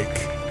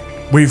snake.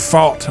 We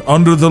fought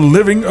under the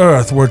living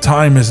earth where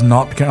time is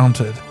not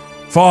counted.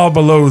 Far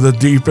below the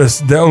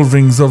deepest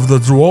delvings of the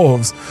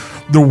dwarves,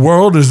 the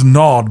world is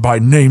gnawed by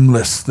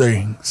nameless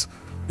things.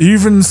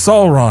 Even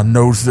Sauron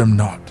knows them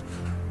not.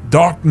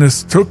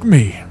 Darkness took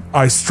me.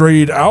 I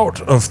strayed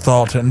out of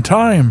thought and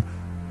time.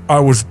 I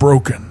was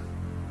broken.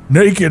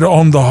 Naked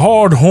on the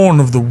hard horn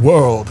of the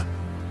world.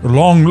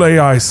 Long lay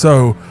I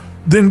so,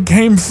 then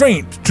came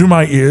faint to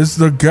my ears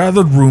the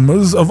gathered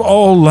rumors of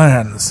all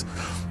lands.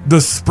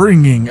 The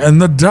springing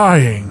and the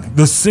dying,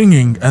 the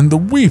singing and the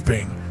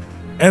weeping,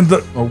 and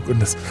the, oh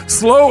goodness,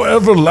 slow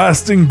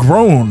everlasting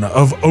groan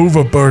of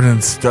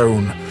overburdened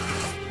stone.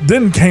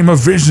 Then came a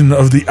vision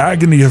of the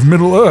agony of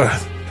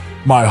Middle-earth.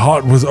 My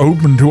heart was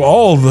open to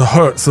all the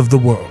hurts of the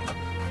world.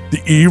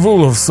 The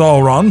evil of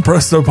Sauron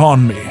pressed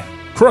upon me,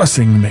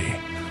 crushing me.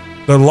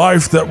 The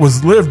life that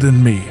was lived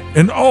in me,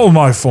 in all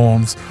my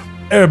forms,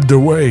 ebbed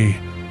away.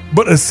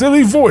 But a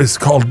silly voice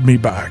called me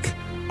back,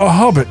 a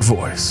hobbit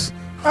voice.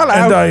 Hello.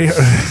 And I,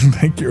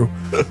 thank you.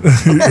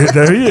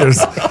 There he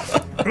is.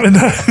 And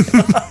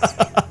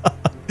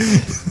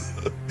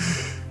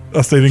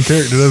I stayed in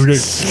character, that was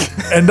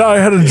great. And I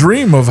had a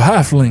dream of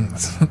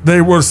halflings.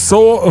 They were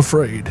sore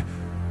afraid,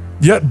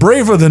 yet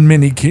braver than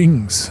many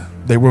kings.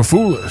 They were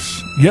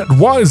foolish, yet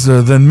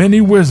wiser than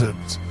many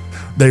wizards.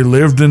 They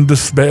lived in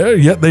despair,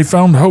 yet they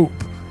found hope.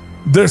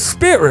 Their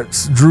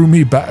spirits drew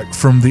me back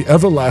from the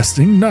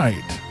everlasting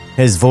night.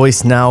 His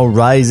voice now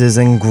rises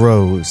and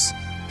grows.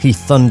 He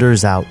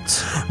thunders out.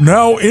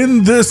 Now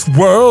in this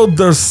world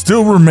there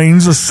still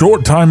remains a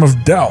short time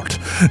of doubt.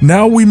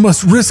 Now we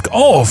must risk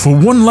all for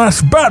one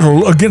last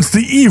battle against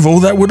the evil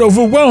that would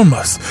overwhelm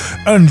us.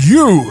 And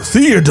you,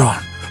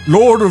 Theoden,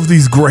 Lord of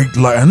these great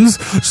lands,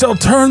 shall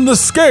turn the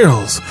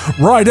scales.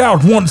 Ride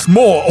out once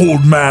more,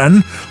 old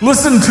man.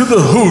 Listen to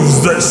the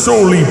hooves that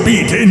sorely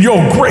beat in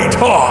your great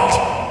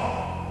heart.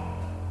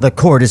 The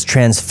court is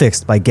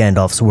transfixed by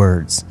Gandalf's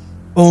words.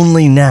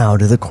 Only now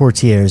do the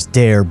courtiers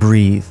dare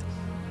breathe.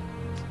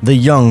 The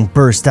young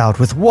burst out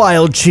with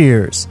wild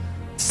cheers.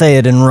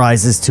 Theoden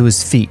rises to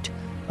his feet,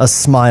 a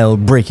smile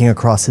breaking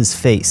across his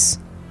face,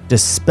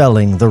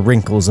 dispelling the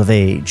wrinkles of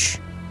age.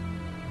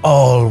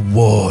 All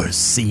wars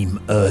seem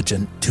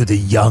urgent to the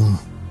young.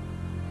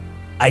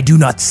 I do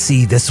not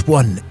see this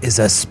one is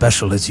as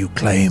special as you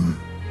claim,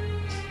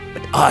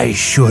 but I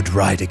should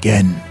ride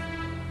again.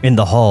 In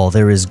the hall,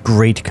 there is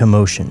great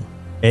commotion.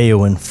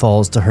 Eowyn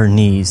falls to her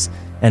knees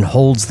and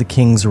holds the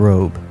king's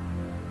robe.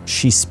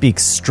 She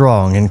speaks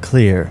strong and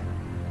clear.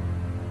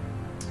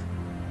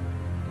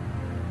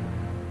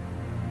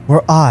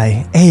 Were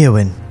I,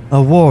 Eowyn,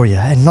 a warrior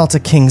and not a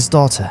king's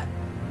daughter,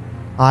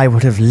 I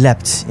would have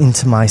leapt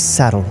into my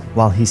saddle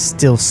while he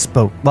still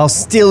spoke.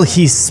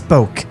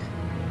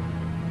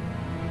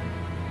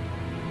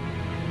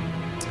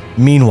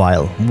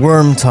 Meanwhile,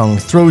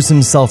 Wormtongue throws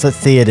himself at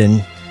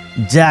Theoden,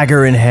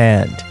 dagger in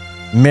hand.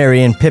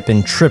 Merry and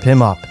Pippin trip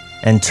him up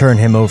and turn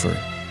him over.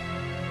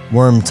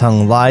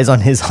 Wormtongue lies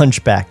on his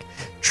hunchback,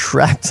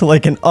 trapped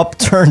like an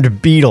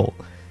upturned beetle.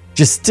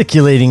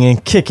 Gesticulating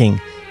and kicking,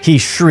 he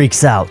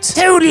shrieks out,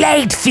 Too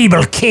late,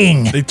 feeble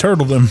king! They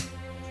turtled him.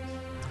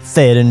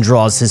 Theoden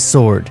draws his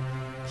sword.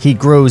 He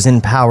grows in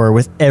power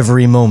with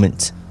every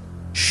moment,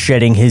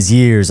 shedding his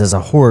years as a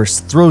horse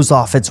throws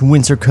off its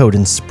winter coat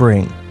in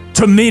spring.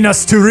 To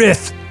Minas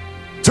Tirith!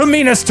 To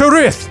Minas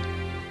Tirith!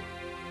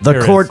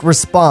 The court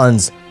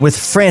responds with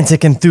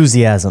frantic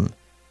enthusiasm.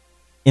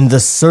 In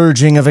the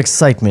surging of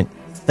excitement,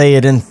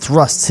 Theoden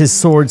thrusts his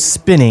sword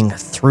spinning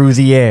through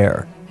the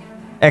air.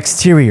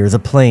 Exterior, the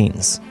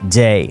plains.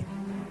 Day.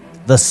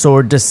 The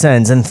sword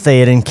descends and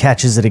Theoden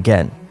catches it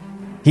again.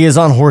 He is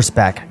on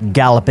horseback,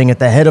 galloping at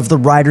the head of the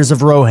riders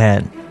of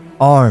Rohan,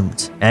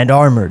 armed and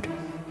armored,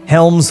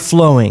 helms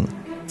flowing,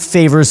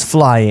 favors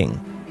flying.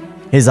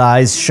 His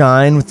eyes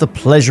shine with the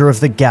pleasure of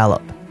the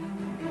gallop.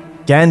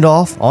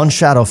 Gandalf, on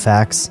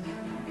Shadowfax,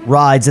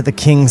 rides at the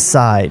king's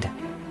side.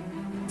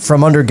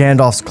 From under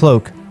Gandalf's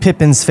cloak,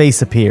 Pippin's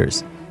face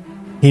appears.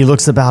 He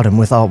looks about him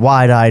with a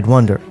wide-eyed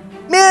wonder.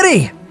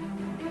 Merry!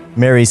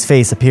 Merry's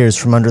face appears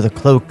from under the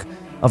cloak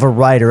of a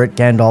rider at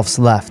Gandalf's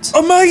left.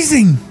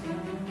 Amazing!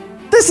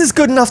 This is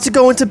good enough to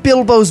go into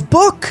Bilbo's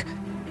book!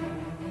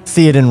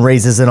 Theoden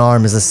raises an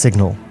arm as a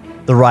signal.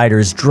 The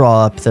riders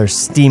draw up their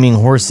steaming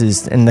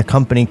horses and the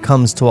company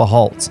comes to a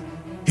halt.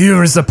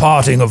 Here is the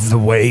parting of the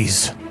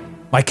ways.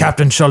 My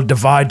captain shall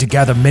divide to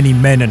gather many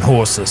men and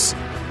horses.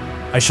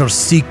 I shall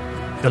seek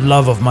the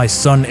love of my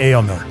son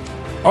Eomer.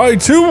 I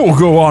too will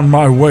go on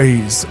my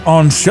ways,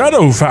 on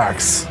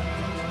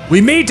Shadowfax.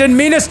 We meet in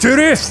Minas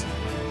Tirith!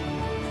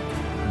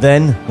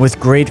 Then, with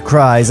great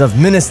cries of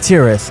Minas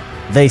Tirith,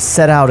 they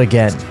set out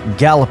again,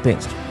 galloping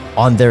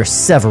on their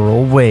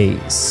several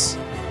ways.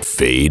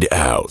 Fade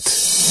out.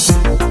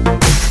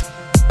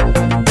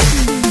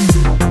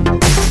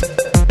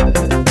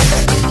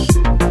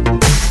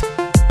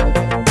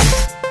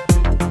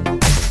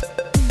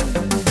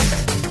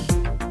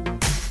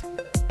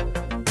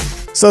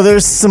 So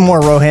there's some more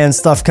Rohan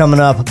stuff coming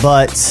up,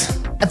 but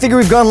I figure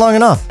we've gone long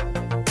enough.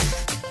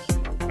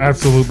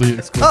 Absolutely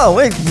exclusive. Oh,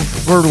 wait,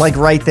 we're like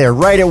right there,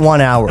 right at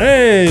 1 hour.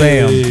 Hey!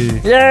 Bam.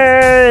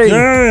 Yay!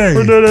 Yay!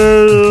 We did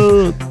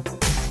it!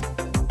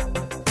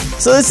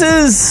 So this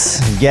is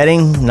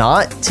getting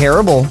not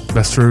terrible.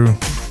 That's true.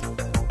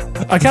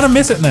 I kind of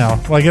miss it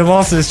now. Like, it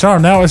lost its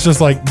charm. Now it's just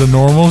like the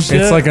normal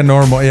shit. It's like a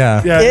normal,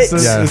 yeah. Yeah,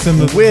 it's in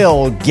the...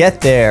 will get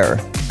there.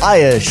 I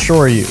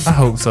assure you. I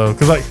hope so.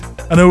 Because, like,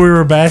 I know we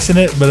were bashing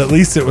it, but at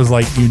least it was,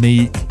 like,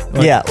 unique.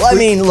 Like, yeah, well, I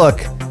mean,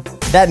 look,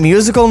 that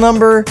musical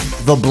number,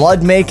 the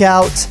blood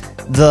makeout,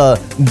 the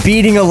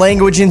beating a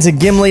language into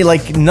Gimli,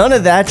 like, none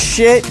of that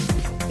shit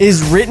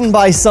is written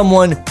by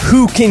someone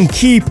who can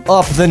keep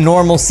up the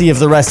normalcy of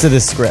the rest of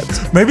the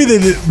script. Maybe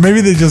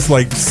they just,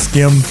 like,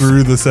 skimmed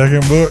through the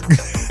second book.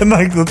 And,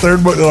 like, the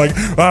third book, they're like,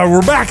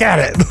 we're back at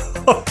it.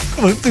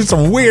 Let's do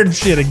some weird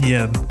shit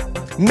again.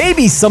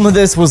 Maybe some of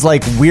this was,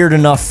 like, weird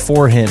enough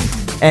for him.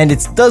 And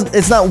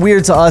it's not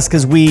weird to us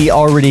because we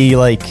already,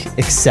 like,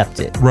 accept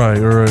it. Right.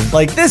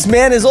 Like, this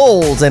man is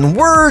old and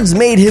words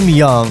made him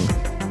young.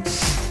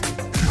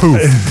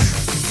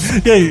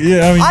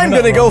 Yeah. I mean, I'm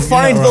gonna go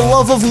find the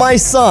love of my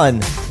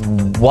son.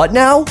 What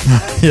now?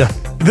 Yeah.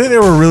 I think they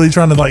were really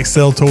trying to, like,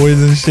 sell toys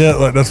and shit.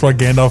 Like, that's why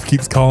Gandalf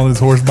keeps calling his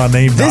horse by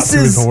name, not to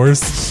his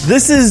horse.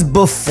 This is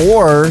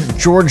before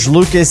George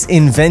Lucas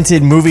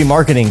invented movie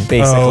marketing,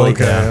 basically.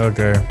 Oh,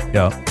 okay.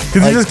 Yeah.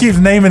 Because he just keeps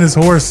naming his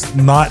horse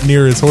not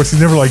near his horse.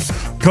 He's never like,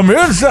 come here,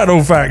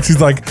 Shadowfax.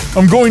 He's like,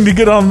 I'm going to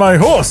get on my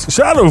horse,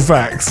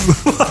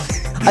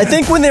 Shadowfax. I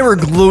think when they were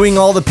gluing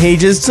all the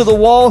pages to the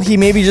wall, he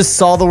maybe just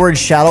saw the word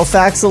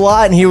Shadowfax a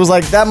lot, and he was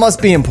like, that must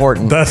be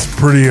important. That's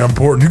pretty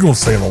important. You're going to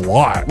say it a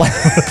lot.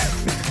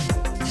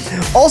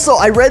 Also,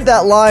 I read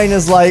that line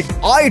as like,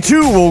 I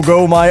too will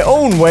go my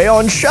own way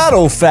on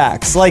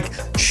Shadowfax. Like,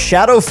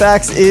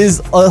 Shadowfax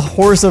is a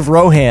horse of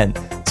Rohan.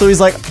 So he's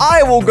like,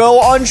 I will go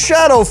on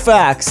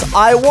Shadowfax.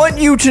 I want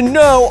you to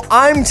know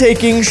I'm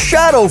taking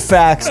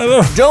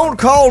Shadowfax. Don't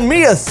call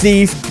me a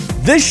thief.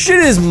 This shit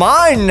is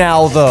mine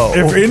now, though.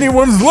 If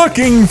anyone's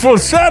looking for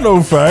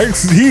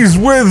Shadowfax, he's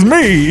with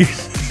me.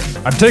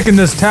 I'm taking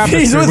this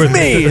tapestry He's with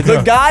me,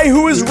 the guy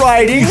who is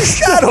riding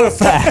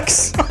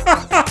Shadowfax.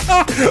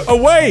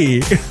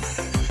 Away.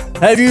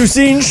 Have you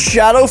seen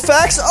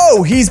Shadowfax?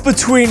 Oh, he's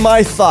between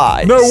my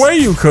thighs. No way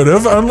you could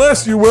have,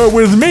 unless you were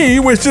with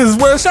me, which is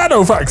where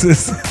Shadowfax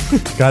is.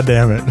 God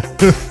damn it.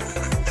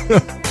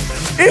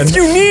 If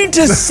you need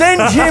to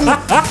send him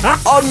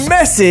a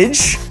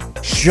message,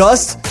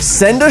 just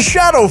send a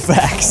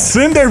Shadowfax.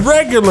 Send a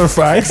regular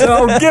fax and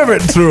I'll give it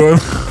to him.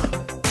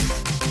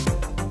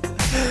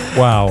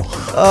 Wow.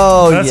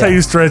 Oh, that's how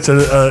you stretch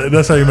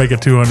that's how you make a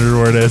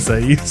 200-word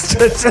essay. You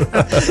stretch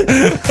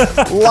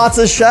Lots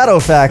of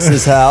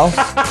Shadowfaxes, Hal.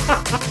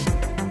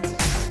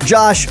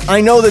 Josh, I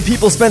know that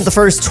people spent the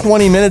first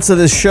 20 minutes of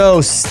this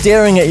show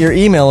staring at your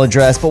email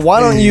address, but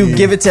why don't you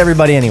give it to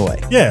everybody anyway?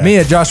 Yeah. Me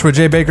at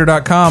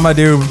joshuajbaker.com. I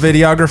do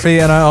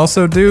videography and I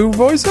also do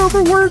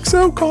voiceover work,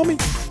 so call me.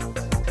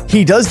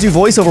 He does do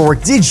voiceover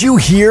work. Did you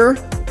hear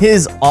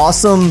his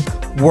awesome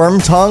worm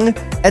tongue,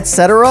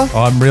 etc.?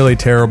 Oh, I'm really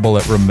terrible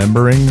at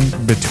remembering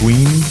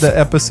between the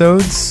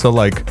episodes. So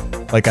like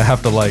I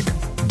have to like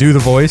do the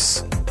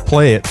voice,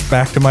 play it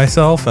back to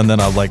myself, and then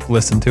I'll like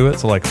listen to it.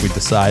 So like we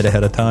decide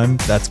ahead of time.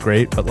 That's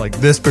great. But like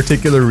this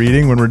particular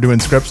reading, when we're doing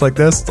scripts like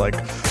this, it's like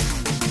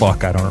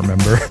fuck, I don't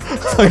remember.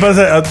 I'm about to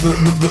say,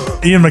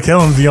 Ian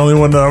McKellen's the only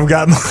one that I've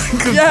gotten.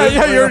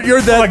 You're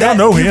that. Like, I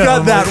know him. You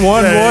got that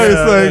one voice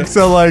thing.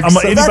 So like,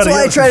 that's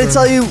why I try to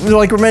tell you,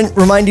 like,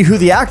 remind you who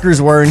the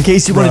actors were in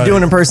case you want to do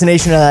an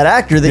impersonation of that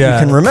actor that you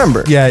can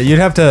remember. Yeah, you'd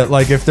have to,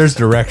 like, if there's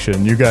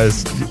direction, you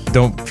guys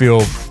don't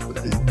feel.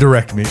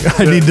 Direct me.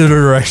 I need the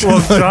direction.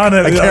 Well, John,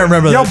 I can't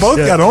remember. Y'all both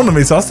got on to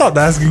me, so I stopped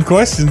asking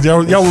questions.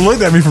 Y'all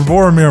looked at me for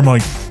boring me. I'm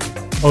like,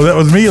 oh, that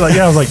was me. Like,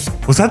 yeah, I was like,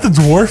 was that the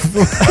dwarf?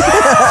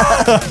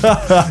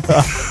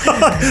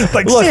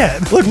 Like,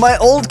 shit. Look, my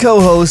old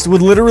co-host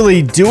would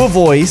literally do a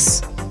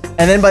voice,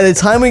 and then by the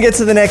time we get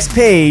to the next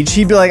page,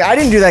 he'd be like, I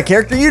didn't do that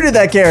character, you did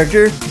that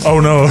character.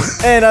 Oh, no.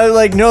 And I was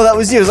like, no, that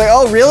was you. I was like,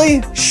 oh,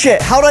 really?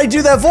 Shit, how'd I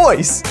do that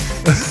voice?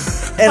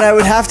 And I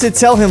would have to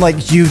tell him,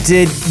 like, you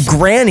did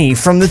Granny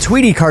from the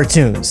Tweety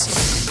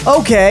cartoons.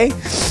 Okay.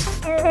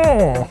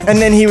 And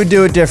then he would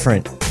do it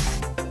different.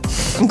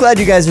 I'm glad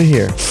you guys are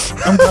here.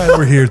 I'm glad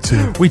we're here,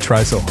 too. We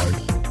try so hard.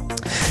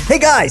 Hey,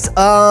 guys,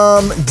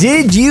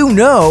 did you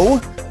know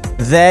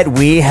that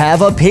we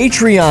have a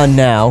Patreon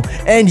now?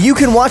 And you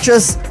can watch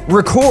us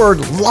record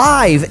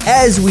live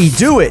as we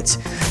do it,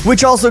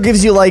 which also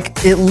gives you,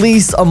 like, at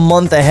least a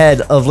month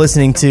ahead of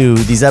listening to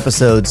these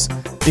episodes,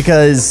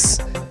 because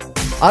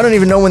I don't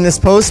even know when this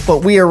posts,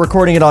 but we are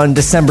recording it on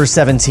December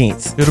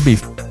 17th.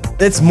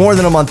 It's more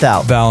than a month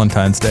out.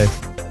 Valentine's Day.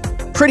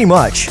 Pretty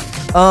much.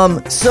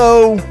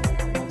 So,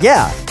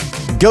 yeah.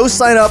 Go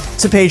sign up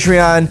to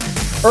Patreon.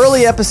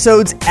 Early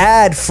episodes,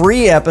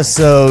 ad-free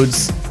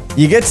episodes.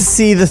 You get to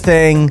see the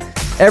thing.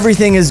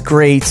 Everything is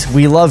great.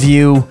 We love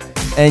you.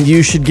 And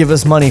you should give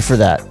us money for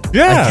that.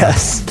 Yeah. I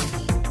guess.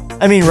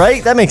 I mean,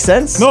 right? That makes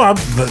sense? No,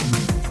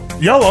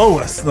 y'all owe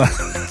us.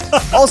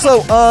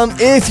 Also,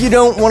 if you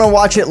don't want to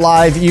watch it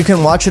live, you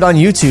can watch it on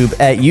YouTube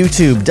at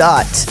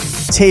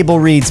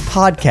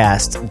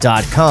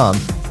youtube.tablereadspodcast.com.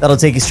 That'll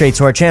take you straight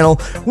to our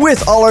channel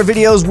with all our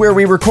videos where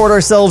we record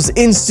ourselves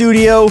in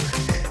studio.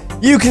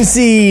 You can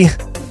see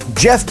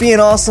Jeff being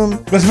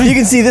awesome. That's me. You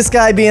can see this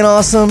guy being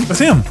awesome. That's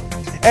him.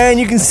 And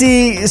you can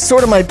see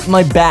sort of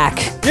my back.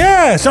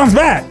 Yeah, Sean's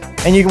back.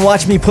 And you can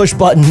watch me push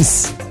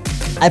buttons.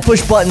 I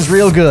push buttons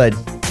real good.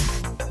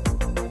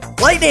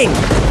 Lightning!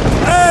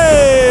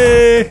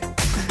 Hey!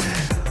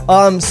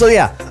 So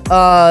yeah,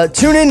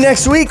 tune in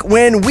next week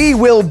when we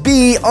will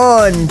be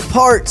on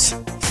part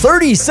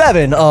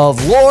 37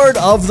 of Lord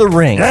of the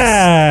Rings.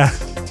 Yeah!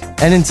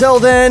 And until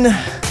then,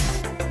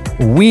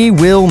 we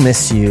will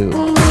miss you.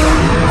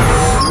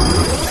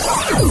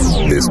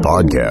 This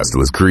podcast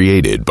was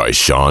created by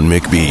Sean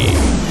McBee.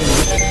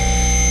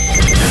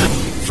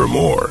 For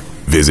more,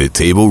 visit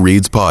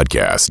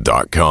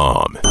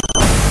TableReadsPodcast.com.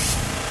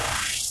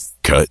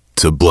 Cut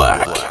to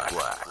black.